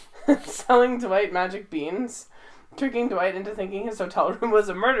 selling Dwight magic beans, tricking Dwight into thinking his hotel room was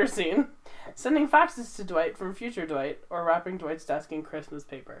a murder scene, sending faxes to Dwight from future Dwight, or wrapping Dwight's desk in Christmas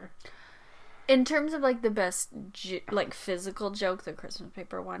paper. In terms of, like, the best, physical joke, the Christmas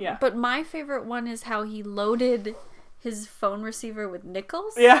paper one. Yeah. But my favorite one is how he loaded his phone receiver with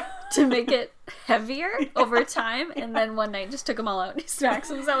nickels. Yeah. To make it heavier over time. And then one night just took them all out and he smacks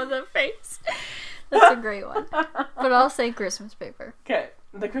himself in the face. That's a great one. But I'll say Christmas paper. Okay.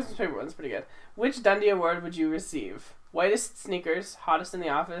 The Christmas paper one's pretty good. Which Dundee Award would you receive? Whitest sneakers, hottest in the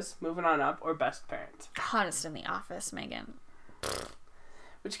office, moving on up, or best parent? Hottest in the office, Megan.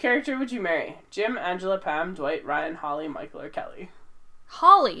 Which character would you marry? Jim, Angela, Pam, Dwight, Ryan, Holly, Michael, or Kelly?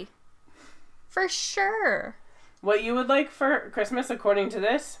 Holly. For sure. What you would like for Christmas, according to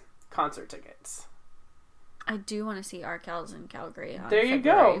this? Concert tickets. I do want to see Arkells in Calgary on there you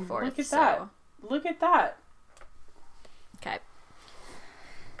February go. 4th, Look at that. Look at that. Okay.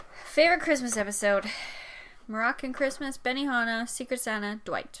 Favorite Christmas episode? Moroccan Christmas, Benihana, Secret Santa,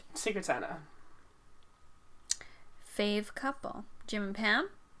 Dwight. Secret Santa. Fave couple? Jim and Pam,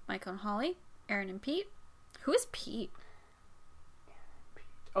 Michael and Holly, Aaron and Pete. Who is Pete?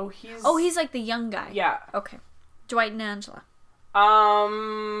 Oh, he's like the young guy. Yeah. Okay. Dwight and Angela.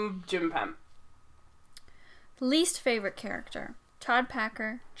 Jim and Pam. Least favorite character? Todd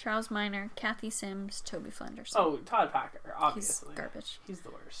Packer, Charles Minor, Kathy Sims, Toby Flanders. Oh, Todd Packer, obviously. He's garbage. He's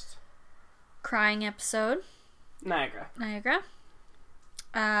the worst. Crying episode? Niagara.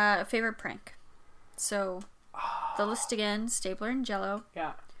 Favorite prank? So, the list again, Stapler and Jell-O.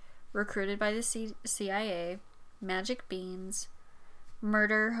 Yeah. Recruited by the CIA. Magic Beans.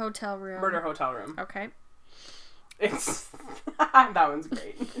 Murder Hotel Room. Murder Hotel Room. Okay. It's... that one's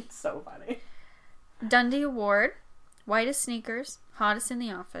great. It's so funny. Dundee Award. Whitest Sneakers. Hottest in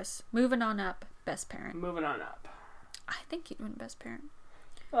the Office. Moving on up. Best Parent. Moving on up. I think you'd win Best Parent.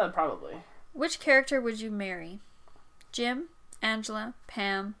 Probably. Which character would you marry? Jim, Angela,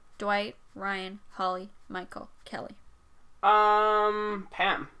 Pam, Dwight, Ryan, Holly, Michael, Kelly.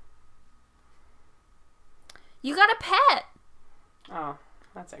 Pam. You got a pet! Oh,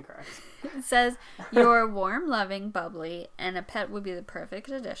 that's incorrect. It says, you're warm, loving, bubbly, and a pet would be the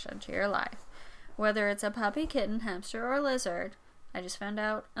perfect addition to your life. Whether it's a puppy, kitten, hamster, or lizard. I just found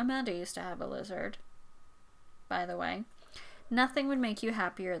out Amanda used to have a lizard. By the way. Nothing would make you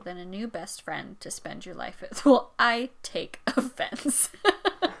happier than a new best friend to spend your life with. Well, I take offense.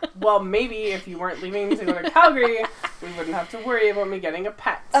 Well, maybe if you weren't leaving to go to Calgary, we wouldn't have to worry about me getting a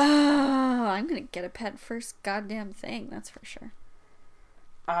pet. Oh, I'm gonna get a pet first goddamn thing, that's for sure.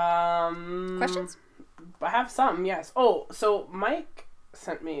 Questions? I have some, yes. Oh, so Mike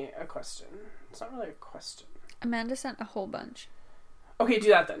sent me a question. It's not really a question. Amanda sent a whole bunch. Okay, do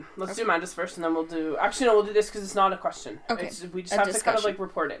that then. Let's do Amanda's first, and then we'll do... Actually, no, we'll do this because it's not a question. Okay. We just have to kind of, like,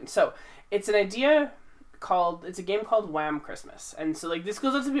 report it. So, it's an idea called... It's a game called Wham Christmas. And so, like, this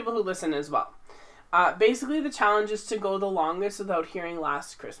goes out to people who listen as well. Basically, the challenge is to go the longest without hearing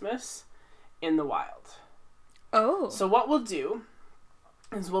Last Christmas in the wild. Oh. So, what we'll do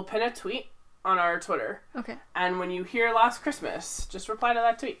is we'll pin a tweet on our Twitter. Okay. And when you hear Last Christmas, just reply to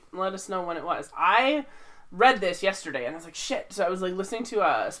that tweet and let us know when it was. I read this yesterday and I was like, shit. So I was like listening to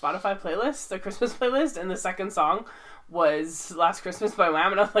a Spotify playlist, the Christmas playlist, and the second song was Last Christmas by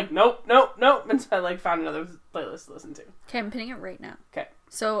Wham, and I was like, nope. And so I like found another playlist to listen to. Okay, I'm pinning it right now. Okay.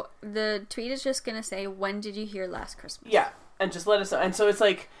 So the tweet is just gonna say, when did you hear Last Christmas? Yeah. And just let us know. And so it's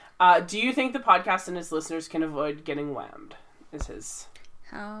like, do you think the podcast and its listeners can avoid getting whammed? Is his...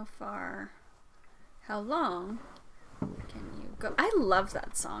 How long can you go? I love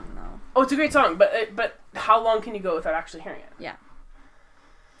that song, though. Oh, it's a great song, but how long can you go without actually hearing it? Yeah.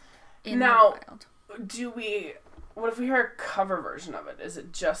 Now, what if we hear a cover version of it? Is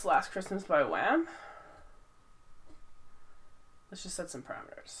it just Last Christmas by Wham? Let's just set some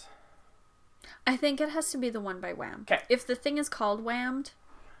parameters. I think it has to be the one by Wham. Okay. If the thing is called Whammed.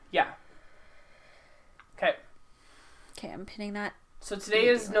 Yeah. Okay. Okay, I'm pinning that. So today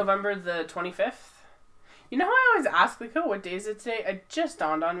is November the 25th. You know how I always ask, like, oh, what day is it today? It just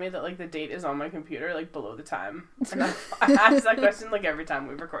dawned on me that, like, the date is on my computer, like, below the time. And I ask that question, like, every time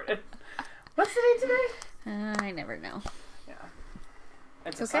we record it. What's the date today? I never know. Yeah.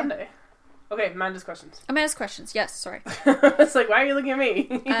 It's a Sunday. Okay, Amanda's questions. Amanda's questions. Yes, sorry. It's like, why are you looking at me?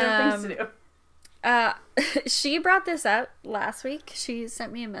 You have things to do. She brought this up last week. She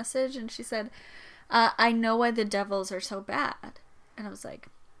sent me a message and she said, I know why the Devils are so bad. And I was like,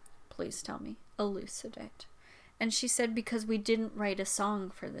 please tell me. Elucidate. And she said, because we didn't write a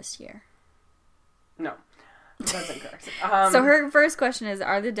song for this year. No. That's incorrect. So her first question is,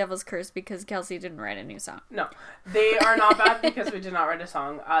 are the Devils cursed because Kelsey didn't write a new song? No. They are not bad because we did not write a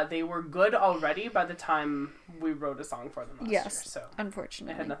song. They were good already by the time we wrote a song for them last year. So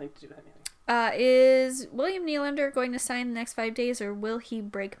unfortunately. It had nothing to do with anything. Is William Nylander going to sign the next 5 days, or will he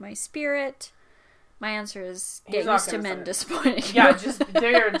break my spirit? My answer is, get used to men disappointing. Yeah, it's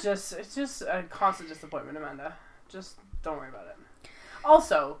just a constant disappointment, Amanda. Just don't worry about it.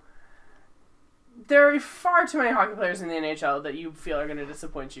 Also, there are far too many hockey players in the NHL that you feel are going to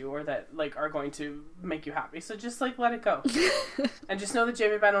disappoint you or that, like, are going to make you happy. So just, like, let it go. And just know that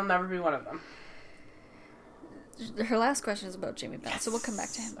Jamie Benn will never be one of them. Her last question is about Jamie Benn, so we'll come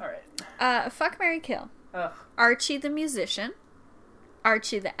back to him. Alright. Fuck, marry, kill. Ugh. Archie the musician,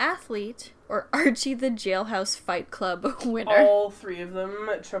 Archie the athlete, or Archie the jailhouse fight club winner? All three of them,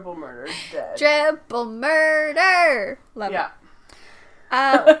 triple murder, dead. Triple murder! Love it.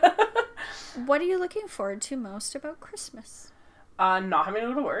 What are you looking forward to most about Christmas? Not having to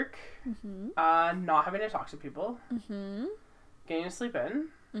go to work. Mm-hmm. Not having to talk to people. Mm-hmm. Getting to sleep in.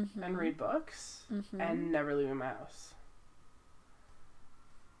 and read books and never leaving my house.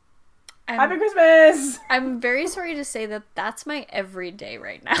 Happy Christmas! I'm very sorry to say that that's my everyday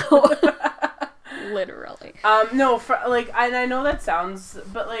right now. Literally. No, and I know that sounds,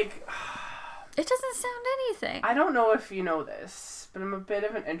 but like... It doesn't sound anything. I don't know if you know this, but I'm a bit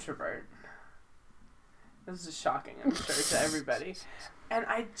of an introvert. This is shocking, I'm sure, to everybody. And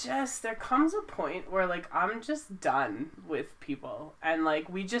there comes a point where, like, I'm just done with people. And, like,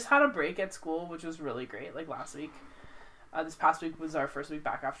 we just had a break at school, which was really great, like, last week. This past week was our first week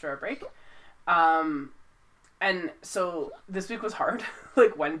back after our break. And so this week was hard.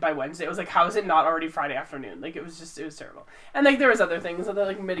 Like, by Wednesday, it was like, how is it not already Friday afternoon? Like, it was terrible. And, like, there was other things, other,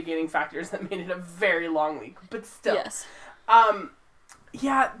 like, mitigating factors that made it a very long week. But still. Yes.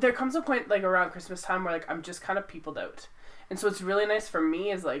 Yeah, there comes a point, like, around Christmas time where, like, I'm just kind of peopled out. And so what's really nice for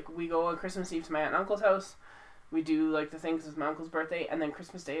me is, like, we go on Christmas Eve to my aunt and uncle's house. We do, like, the thing 'cause it's my uncle's birthday. And then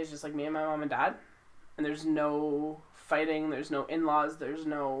Christmas Day is just, like, me and my mom and dad. And there's no fighting. There's no in-laws. There's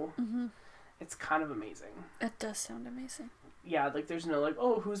no... Mm-hmm. It's kind of amazing. It does sound amazing. Yeah, like, there's no, like,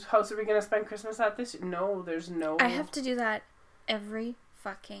 oh, whose house are we going to spend Christmas at this year? No, there's no... I have to do that every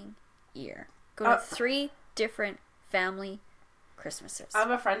fucking year. Go to 3 different family Christmases. I have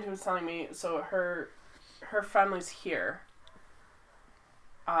a friend who was telling me, so her family's here.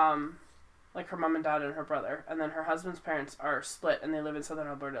 Like, her mom and dad and her brother. And then her husband's parents are split, and they live in southern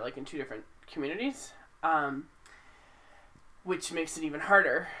Alberta, like, in 2 different communities. Which makes it even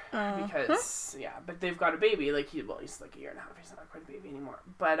harder because, but they've got a baby. Like, he's like a year and a half. He's not quite a baby anymore.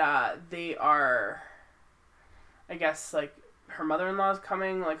 But they are, I guess, like, her mother-in-law is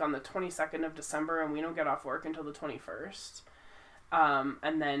coming, like, on the 22nd of December, and we don't get off work until the 21st.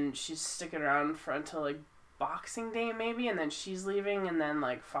 And then she's sticking around until, like, Boxing Day, maybe, and then she's leaving, and then,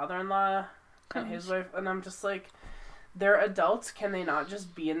 like, father-in-law and his wife, and I'm just like... They're adults. Can they not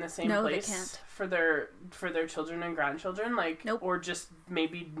just be in the same place they can't. for their children and grandchildren? Like, nope. Or just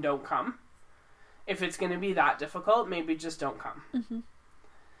maybe don't come. If it's going to be that difficult, maybe just don't come. Mm-hmm.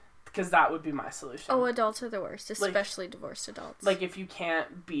 Because that would be my solution. Oh, adults are the worst, especially divorced adults. Like, if you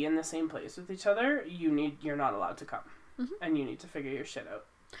can't be in the same place with each other, you're not allowed to come, and you need to figure your shit out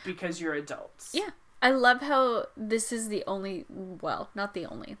because you're adults. Yeah. I love how this is the only, well, not the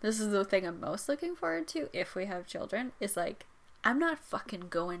only, this is the thing I'm most looking forward to if we have children, is like, I'm not fucking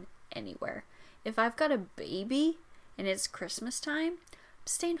going anywhere. If I've got a baby and it's Christmas time, I'm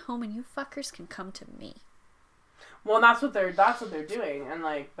staying home and you fuckers can come to me. Well, that's what they're doing, and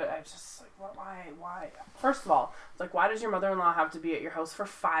like, but I just like, why? First of all, it's like, why does your mother-in-law have to be at your house for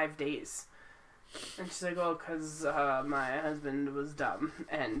 5 days? And she's like, oh, because my husband was dumb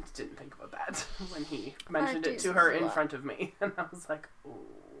and didn't think about that when he mentioned it to her in front of me. And I was like,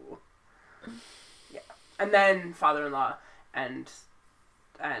 ooh. Yeah. And then father-in-law and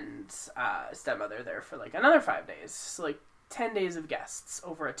stepmother there for, like, another 5 days. So, like, 10 days of guests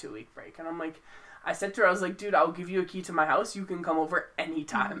over a 2-week break. And I'm like, I said to her, I was like, dude, I'll give you a key to my house. You can come over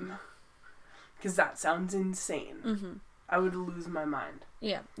anytime. Because that sounds insane. Mm-hmm. I would lose my mind.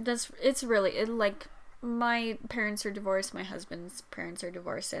 Yeah, it's really, like, my parents are divorced, my husband's parents are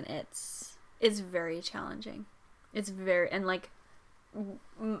divorced, and it's very challenging. It's very, and like,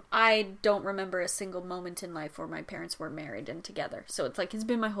 I don't remember a single moment in life where my parents were married and together. So it's like, it's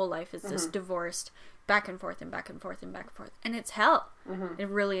been my whole life, it's just divorced, back and forth and back and forth and back and forth. And it's hell. Mm-hmm. It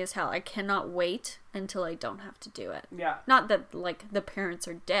really is hell. I cannot wait until I don't have to do it. Yeah. Not that, like, the parents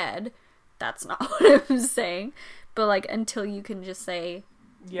are dead. That's not what I'm saying. But, like, until you can just say,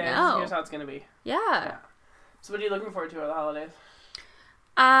 no. Here's how it's going to be. Yeah. So what are you looking forward to over the holidays?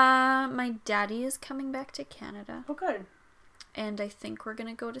 My daddy is coming back to Canada. Oh, good. And I think we're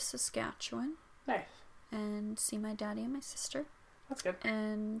going to go to Saskatchewan. Nice. And see my daddy and my sister. That's good.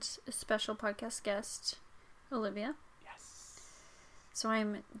 And a special podcast guest, Olivia. Yes. So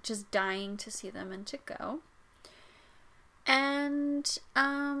I'm just dying to see them and to go. And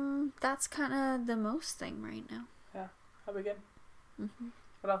that's kind of the most thing right now. Yeah, that'll be good. Mm-hmm.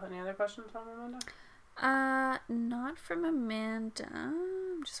 What else? Any other questions from Amanda? Not from Amanda.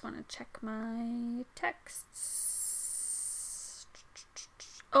 Just want to check my texts.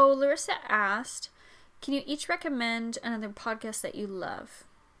 Oh, Larissa asked, can you each recommend another podcast that you love?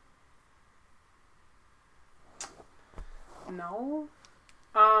 No.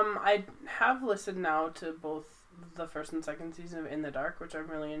 I have listened now to both the first and second season of In the Dark, which I'm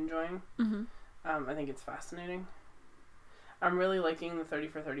really enjoying. Mm-hmm. I think it's fascinating. I'm really liking the 30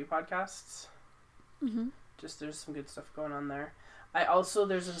 for 30 podcasts. Mm-hmm. Just there's some good stuff going on there.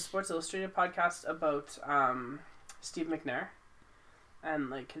 There's a Sports Illustrated podcast about Steve McNair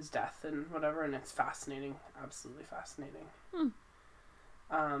and, like, his death and whatever, and it's fascinating. Absolutely fascinating.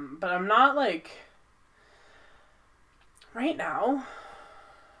 But I'm not, like... Right now,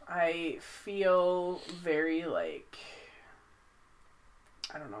 I feel very, like...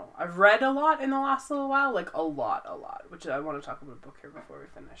 I don't know. I've read a lot in the last little while. Like, a lot. Which I want to talk about a book here before we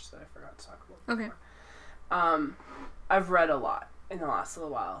finish that I forgot to talk about before. Okay. I've read a lot in the last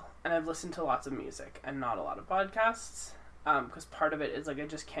little while. And I've listened to lots of music and not a lot of podcasts. Because part of it is, like, I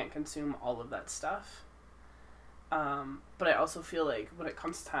just can't consume all of that stuff. But I also feel like when it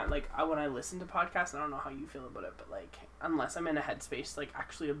comes to time, like, when I listen to podcasts, and I don't know how you feel about it, but, like, unless I'm in a headspace to, like,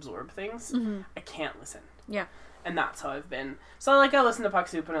 actually absorb things, I can't listen. Yeah. And that's how I've been. So, like, I listen to Puck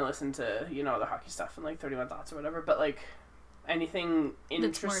Soup and I listen to, you know, the hockey stuff and, like, 31 Thoughts or whatever. But, like, anything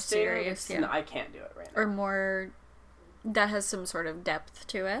interesting, more serious, yeah. I can't do it right now. Or more that has some sort of depth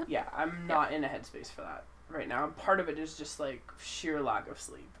to it. Yeah, I'm not in a headspace for that right now. And part of it is just, like, sheer lack of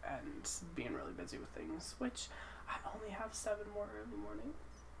sleep and being really busy with things, which I only have 7 more early mornings.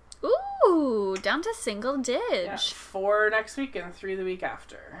 Ooh, down to single dig. Yeah, 4 next week and 3 the week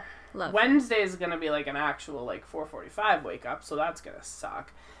after. Love Wednesday is going to be, like, an actual, like, 4:45 wake up, so that's going to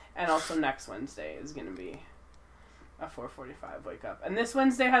suck. And also next Wednesday is going to be a 4:45 wake up. And this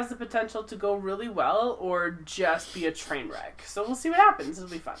Wednesday has the potential to go really well or just be a train wreck. So we'll see what happens. It'll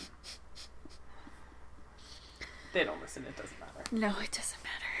be fun. They don't listen. It doesn't matter. No, it doesn't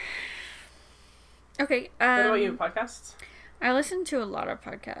matter. Okay. What about you? Podcasts? I listen to a lot of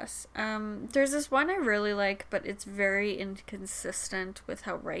podcasts. There's this one I really like, but it's very inconsistent with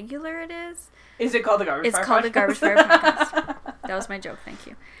how regular it is. Is it called the Garbage Fire Podcast? It's called the Garbage Fire Podcast. That was my joke. Thank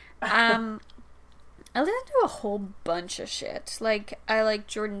you. I listen to a whole bunch of shit. Like, I like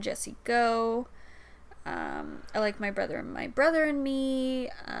Jordan Jesse Go. I like My Brother and Me.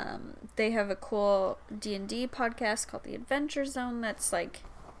 They have a cool D&D podcast called The Adventure Zone that's like...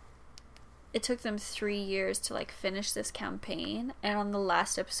 It took them 3 years to, like, finish this campaign, and on the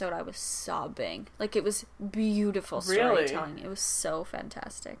last episode I was sobbing. Like, it was beautiful storytelling. Really? It was so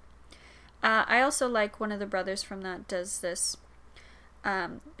fantastic. I also like one of the brothers from that does this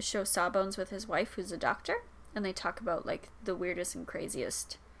show Sawbones with his wife, who's a doctor, and they talk about, like, the weirdest and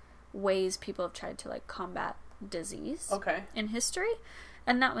craziest ways people have tried to, like, combat disease in history.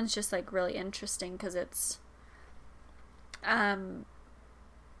 And that one's just, like, really interesting because it's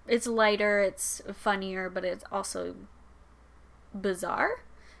lighter, it's funnier, but it's also bizarre,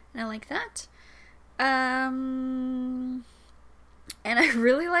 and I like that. And I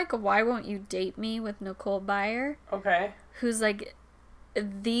really like Why Won't You Date Me with Nicole Byer. Okay. Who's, like,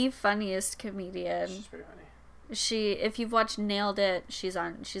 the funniest comedian. She's pretty funny. If you've watched Nailed It, she's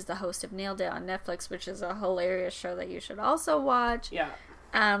the host of Nailed It on Netflix, which is a hilarious show that you should also watch. Yeah.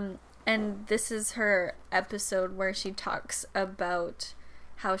 And this is her episode where she talks about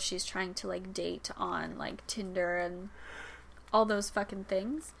how she's trying to, like, date on, like, Tinder and all those fucking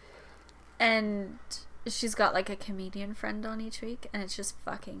things. And she's got, like, a comedian friend on each week, and it's just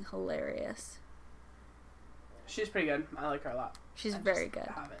fucking hilarious. She's pretty good. I like her a lot. She's very good.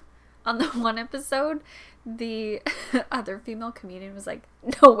 On the one episode, the other female comedian was like,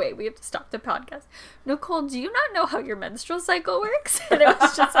 no way, we have to stop the podcast. Nicole, do you not know how your menstrual cycle works? And it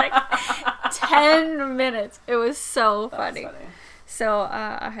was just, like, 10 minutes. It was so funny. That's funny. So,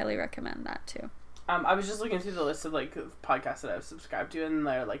 I highly recommend that, too. I was just looking through the list of, like, podcasts that I've subscribed to, and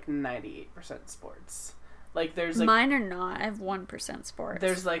they're, like, 98% sports. Like, there's, like... Mine are not. I have 1% sports.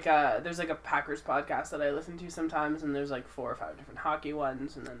 There's, like, a Packers podcast that I listen to sometimes, and there's, like, 4 or 5 different hockey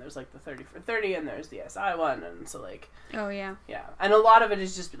ones, and then there's, like, the 30 for 30, and there's the SI one, and so, like... Oh, yeah. Yeah. And a lot of it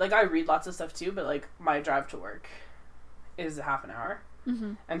is just, like, I read lots of stuff, too, but, like, my drive to work is a half an hour.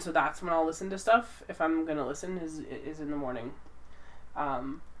 Mm-hmm. And so that's when I'll listen to stuff, if I'm gonna listen, is in the morning.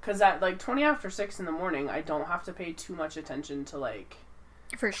 Because at, like, 20 after 6 in the morning, I don't have to pay too much attention to, like...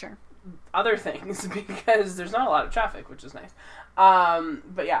 For sure. Other things, because there's not a lot of traffic, which is nice.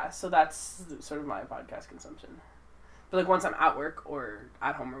 But yeah, so that's sort of my podcast consumption. But, like, once I'm at work or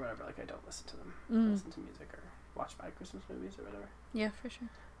at home or whatever, like, I don't listen to them. I listen to music or watch my Christmas movies or whatever. Yeah, for sure.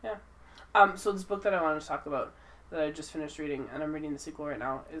 Yeah. So this book that I wanted to talk about that I just finished reading, and I'm reading the sequel right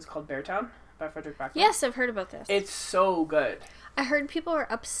now, is called Beartown by Frederick Backman. Yes, I've heard about this. It's so good. I heard people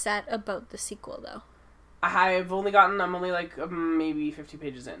are upset about the sequel, though. I'm only like maybe 50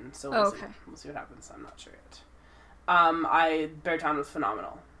 pages in, so we'll see. We'll see what happens. I'm not sure yet. Beartown was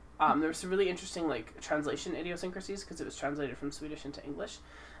phenomenal. There was some really interesting, like, translation idiosyncrasies because it was translated from Swedish into English,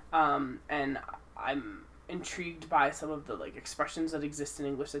 and I'm intrigued by some of the, like, expressions that exist in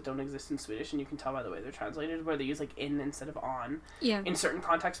English that don't exist in Swedish, and you can tell by the way they're translated, where they use, like, in instead of on in certain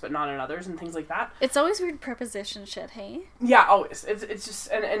contexts but not in others, and things like that. It's always weird preposition shit, hey? Yeah, always. It's just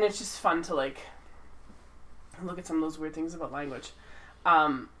and it's just fun to, like, look at some of those weird things about language.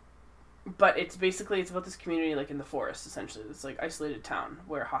 But it's about this community, like, in the forest, essentially. It's, like, isolated town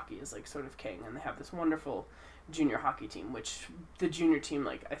where hockey is, like, sort of king. And they have this wonderful junior hockey team, which the junior team,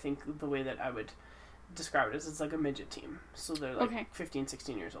 like, I think the way that I would describe it is it's like a midget team. So they're, like, 15,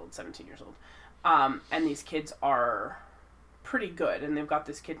 16 years old, 17 years old. And these kids are pretty good. And they've got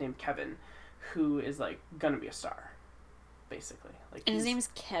this kid named Kevin who is, like, gonna be a star, basically. Like, and his name's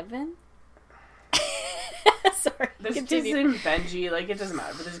Kevin? Sorry. There's a kid named Benji, like, it doesn't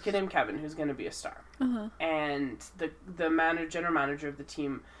matter, but there's a kid named Kevin who's going to be a star. Uh-huh. And the general manager of the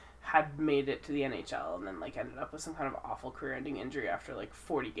team had made it to the NHL and then, like, ended up with some kind of awful career-ending injury after, like,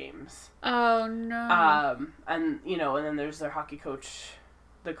 40 games. Oh, no. And, you know, and then there's their hockey coach.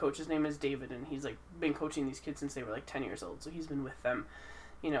 The coach's name is David, and he's, like, been coaching these kids since they were, like, 10 years old. So he's been with them,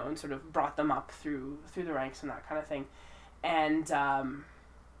 you know, and sort of brought them up through the ranks and that kind of thing. And,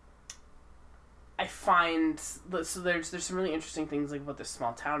 I find so there's some really interesting things, like, about this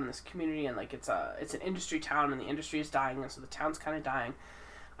small town and this community, and, like, it's an industry town, and the industry is dying, and so the town's kind of dying,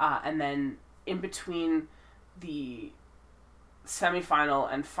 and then in between the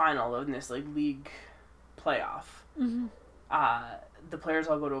semifinal and final in this, like, league playoff, mm-hmm. The players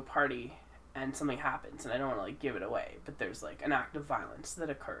all go to a party and something happens, and I don't want to, like, give it away, but there's, like, an act of violence that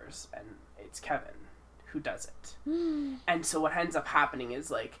occurs, and it's Kevin who does it. And so what ends up happening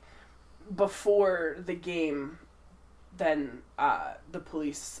is, like, before the game, then the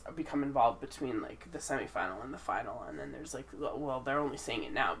police become involved between, like, the semifinal and the final, and then there's, like, well, they're only saying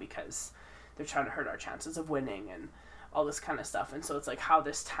it now because they're trying to hurt our chances of winning and all this kind of stuff. And so it's, like, how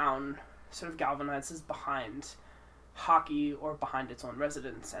this town sort of galvanizes behind hockey or behind its own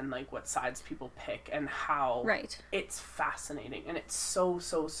residents, and, like, what sides people pick, and how it's fascinating, and it's so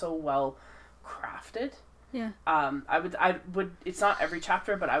well crafted. Yeah. I would it's not every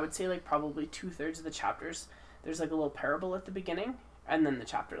chapter, but I would say, like, probably 2/3 of the chapters there's, like, a little parable at the beginning, and then the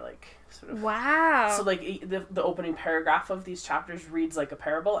chapter, like, sort of, wow. So, like, the opening paragraph of these chapters reads like a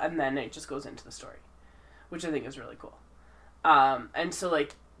parable, and then it just goes into the story, which I think is really cool. And so,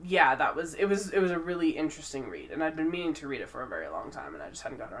 like, yeah, it was a really interesting read, and I'd been meaning to read it for a very long time, and I just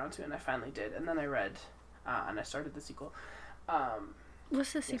hadn't gotten around to it, and I finally did, and then I read and I started the sequel.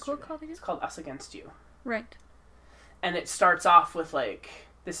 What's the sequel called again? It's called Us Against You. Right. And it starts off with, like,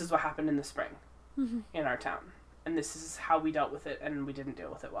 this is what happened in the spring in our town. And this is how we dealt with it, and we didn't deal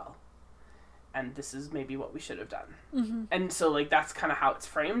with it well. And this is maybe what we should have done. Mm-hmm. And so, like, that's kind of how it's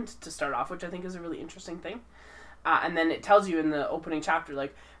framed to start off, which I think is a really interesting thing. And then it tells you in the opening chapter,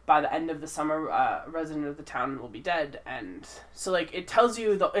 like, by the end of the summer, a resident of the town will be dead. And so, like, it tells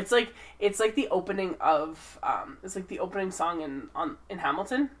you, it's like the opening of, it's like the opening song in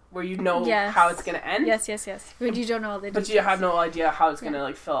Hamilton, where you know how it's going to end. Yes. But you don't know all the details. But you have no idea how it's going to,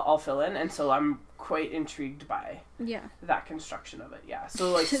 like, fill in. And so I'm quite intrigued by that construction of it. Yeah.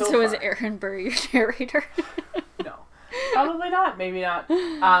 So, like, so is Aaron Burr your narrator? No. Probably not. Maybe not.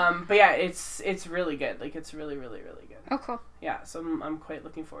 But yeah, it's really good. Like, it's really, really, really good. Oh, cool. Yeah, so I'm quite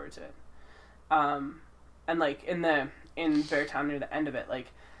looking forward to it. And, like, in Beartown, near the end of it, like,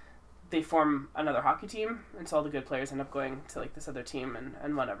 they form another hockey team, and so all the good players end up going to, like, this other team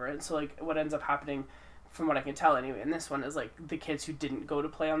and whatever. And so, like, what ends up happening, from what I can tell anyway, in this one is, like, the kids who didn't go to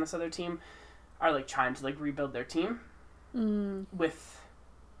play on this other team are, like, trying to, like, rebuild their team with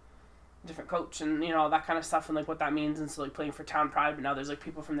different coach and, you know, all that kind of stuff, and, like, what that means. And so, like, playing for town pride, but now there's, like,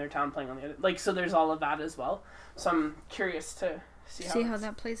 people from their town playing on the other, like, so there's all of that as well. So I'm curious to see how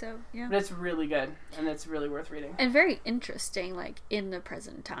that plays out. Yeah, but it's really good, and it's really worth reading, and very interesting, like, in the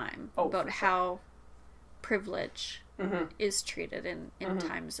present time, about how privilege is treated in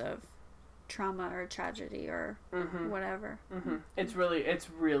times of trauma or tragedy or whatever. It's really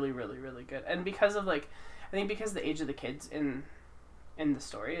really really good. And because of, like, I think because the age of the kids in the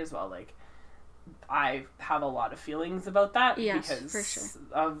story as well, like, I have a lot of feelings about that, because for sure,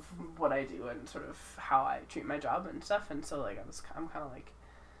 of what I do and sort of how I treat my job and stuff. And so, like, I'm kind of, like,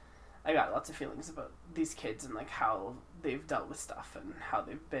 I got lots of feelings about these kids and, like, how they've dealt with stuff and how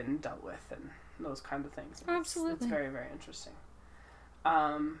they've been dealt with and those kind of things. Absolutely. It's very, very interesting.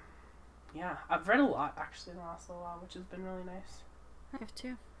 Yeah, I've read a lot, actually, in the last little while, which has been really nice. I have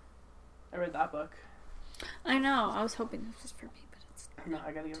too. I read that book. I know. I was hoping this was for me, but it's no.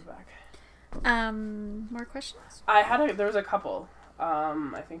 I gotta give it back. More questions? There was a couple.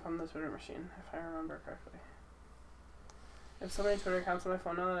 I think on the Twitter machine, if I remember correctly. I have so many Twitter accounts on my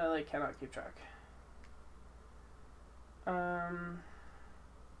phone now that I, like, cannot keep track.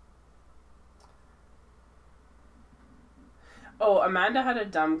 Oh, Amanda had a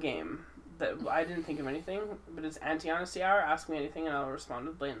dumb game that I didn't think of anything, but it's Anti-Honesty Hour. Ask me anything and I'll respond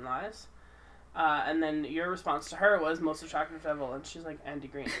with blatant lies. And then your response to her was most attractive devil, and she's like Andy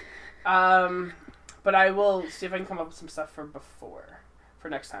Green. But I will see if I can come up with some stuff for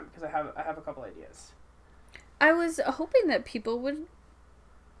next time, because I have a couple ideas. I was hoping that people would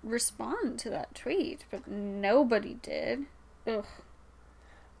respond to that tweet, but nobody did. Ugh.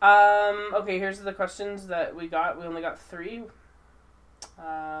 Okay, here's the questions that we got. We only got 3.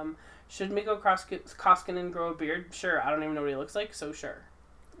 Should Mikko Koskinen grow a beard? Sure. I don't even know what he looks like, so sure.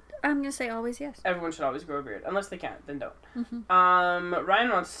 I'm going to say always yes. Everyone should always grow a beard. Unless they can't, then don't. Mm-hmm. Ryan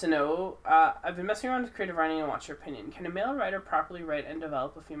wants to know, I've been messing around with creative writing and what's your opinion? Can a male writer properly write and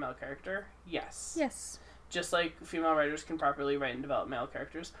develop a female character? Yes. Yes. Just like female writers can properly write and develop male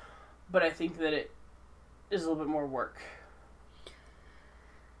characters. But I think that it is a little bit more work.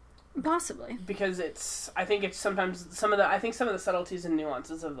 Possibly. Because I think it's sometimes some of the subtleties and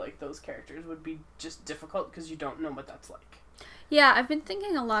nuances of like those characters would be just difficult because you don't know what that's like. Yeah, I've been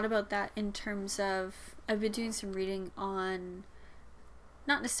thinking a lot about that in terms of, I've been doing some reading on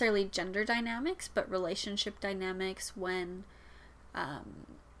not necessarily gender dynamics, but relationship dynamics when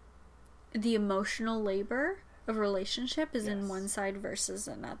the emotional labor of a relationship is in one side versus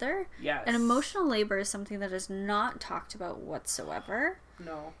another. Yes. And emotional labor is something that is not talked about whatsoever.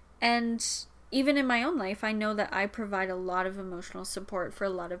 No. And even in my own life, I know that I provide a lot of emotional support for a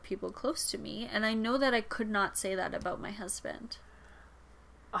lot of people close to me, and I know that I could not say that about my husband.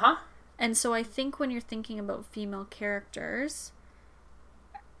 Uh-huh. And so I think when you're thinking about female characters,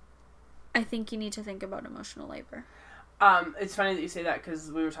 I think you need to think about emotional labor. It's funny that you say that,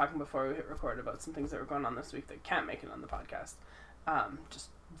 because we were talking before we hit record about some things that were going on this week that can't make it on the podcast, just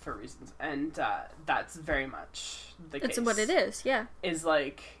for reasons. And that's very much the case. It's what it is, yeah. Is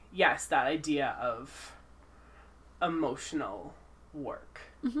like, yes, that idea of emotional work.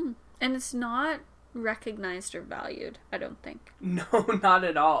 Mm-hmm. And it's not recognized or valued, I don't think. No, not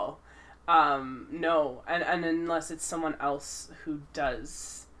at all. No. And unless it's someone else who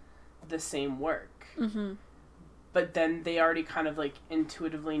does the same work. Mm-hmm. But then they already kind of like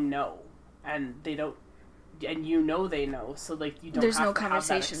intuitively know, and they don't, and you know they know, so like you don't. There's have no to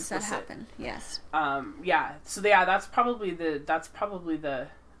conversations have that happen. Yes. Yeah. So yeah, that's probably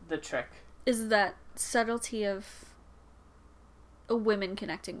the trick. Is that subtlety of women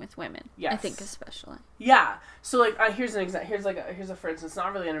connecting with women? Yes. I think especially. Yeah. So like here's an example. Here's a for instance.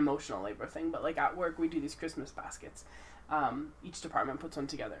 Not really an emotional labor thing, but like at work we do these Christmas baskets. Each department puts one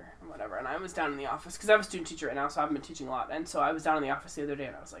together and whatever. And I was down in the office because I'm a student teacher right now, so I haven't been teaching a lot. And so I was down in the office the other day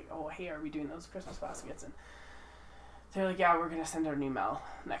and I was like, oh, hey, are we doing those Christmas baskets? And they're like, yeah, we're going to send out an email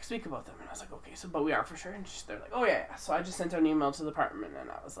next week about them. And I was like, okay, but we are for sure. And they're like, oh, yeah. So I just sent out an email to the department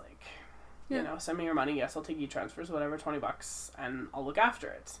and I was like, you know, send me your money. Yes, I'll take e-transfers, whatever, $20, and I'll look after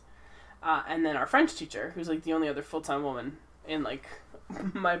it. And then our French teacher, who's like the only other full-time woman in like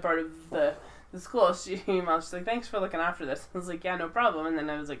my part of the school, she emailed, she's like, thanks for looking after this. I was like, yeah, no problem. And then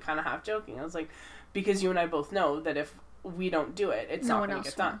I was like kind of half joking. I was like, because you and I both know that if we don't do it, it's not going to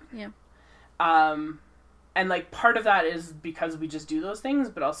get done. Yeah. And like part of that is because we just do those things,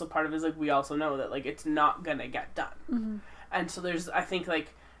 but also part of it is like we also know that like it's not going to get done. Mm-hmm. And so there's, I think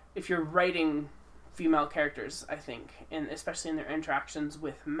like if you're writing female characters, I think, and especially in their interactions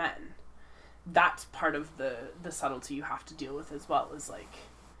with men, that's part of the subtlety you have to deal with as well, is like,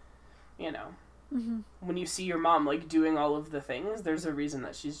 you know, when you see your mom like doing all of the things, there's a reason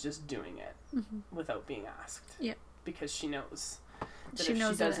that she's just doing it without being asked. Yeah. Because she knows that she if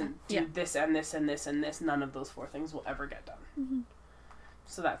knows she doesn't do this and this and this and this, none of those 4 things will ever get done. Mm-hmm.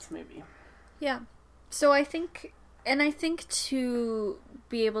 So that's maybe. Yeah. So I think to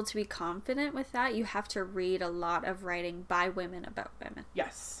be able to be confident with that, you have to read a lot of writing by women about women.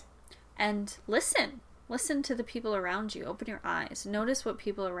 Yes. And listen to the people around you. Open your eyes. Notice what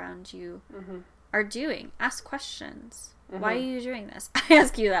people around you are doing. Ask questions. Why are you doing this? I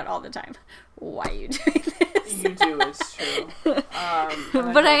ask you that all the time. Why are you doing this? You do, it's true.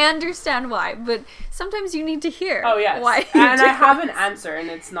 But I understand why. But sometimes you need to hear. Oh, yes. Why and I have an answer, and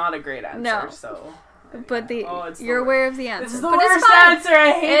it's not a great answer, No. So... But you're aware of the answer. This is the worst answer.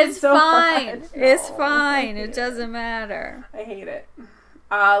 I hate it so much. It's No, fine. It doesn't matter. I hate it.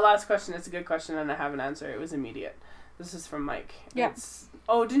 Last question. It's a good question, and I have an answer. It was immediate. This is from Mike. Yeah.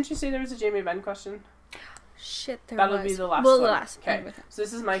 Oh, didn't you say there was a Jamie Benn question? Shit, there That'll was. be the last one. last. Okay. So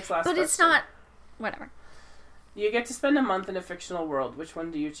this is Mike's last question. But it's not... Whatever. You get to spend a month in a fictional world. Which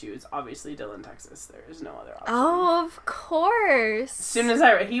one do you choose? Obviously, Dillon, Texas. There is no other option. Oh, of course. As soon as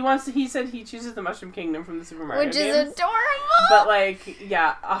he said he chooses the Mushroom Kingdom from the Super Mario Which games. is adorable. But like,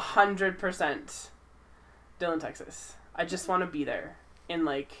 yeah, 100% Dillon, Texas. I just want to be there in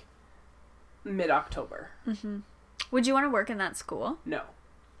like mid-October. Would you want to work in that school? No.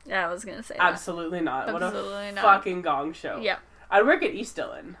 Yeah, I was gonna say Absolutely not. Absolutely what a not. fucking gong show. Yeah. I'd work at East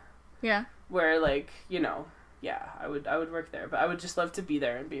Dillon. Yeah. Where, like, you know, yeah, I would work there. But I would just love to be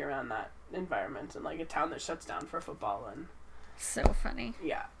there and be around that environment and, like, a town that shuts down for football and... So funny.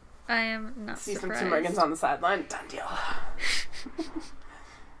 Yeah. I am not See surprised. some Tim Riggins on the sideline. Done deal.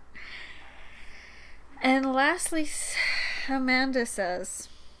 And lastly, Amanda says,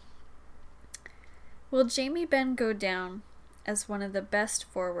 will Jamie Benn go down as one of the best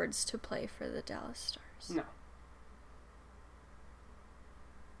forwards to play for the Dallas Stars? No.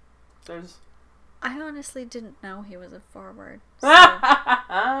 There's... I honestly didn't know he was a forward. So.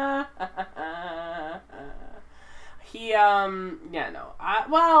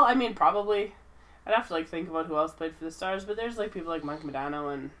 Well, I mean, probably. I'd have to, like, think about who else played for the Stars, but there's, like, people like Mike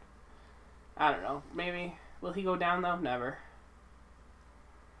Modano and, I don't know, maybe. Will he go down, though? Never.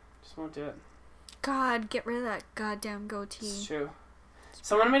 Just won't do it. God, get rid of that goddamn goatee. It's true.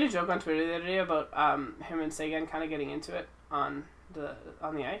 Someone made a joke on Twitter the other day about him and Sagan kind of getting into it on the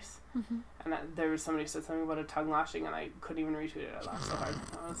ice. Mm-hmm. And there was somebody said something about a tongue lashing, and I couldn't even retweet it. I laughed so hard.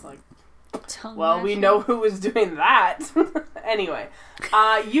 I was like, well, we know who was doing that. Anyway,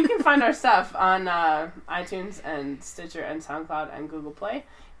 you can find our stuff on iTunes and Stitcher and SoundCloud and Google Play.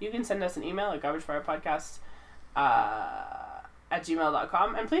 You can send us an email at garbagefirepodcast at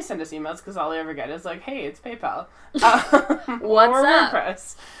gmail.com, and please send us emails because all I ever get is like, hey, it's PayPal. What's or up?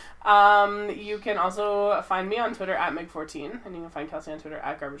 WordPress. You can also find me on Twitter at Meg14, and you can find Kelsey on Twitter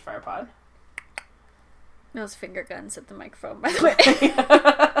at GarbageFirePod. Those finger guns at the microphone, by the way.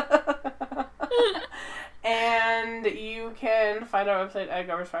 And you can find our website at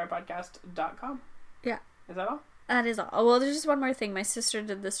garbagefirepodcast.com. Yeah. Is that all? That is all. Oh, well, there's just one more thing. My sister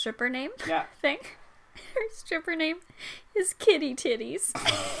did the stripper name thing. Her stripper name is Kitty Titties.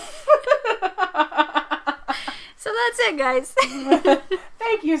 So that's it, guys.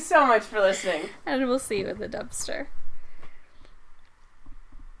 Thank you so much for listening. And we'll see you at the dumpster.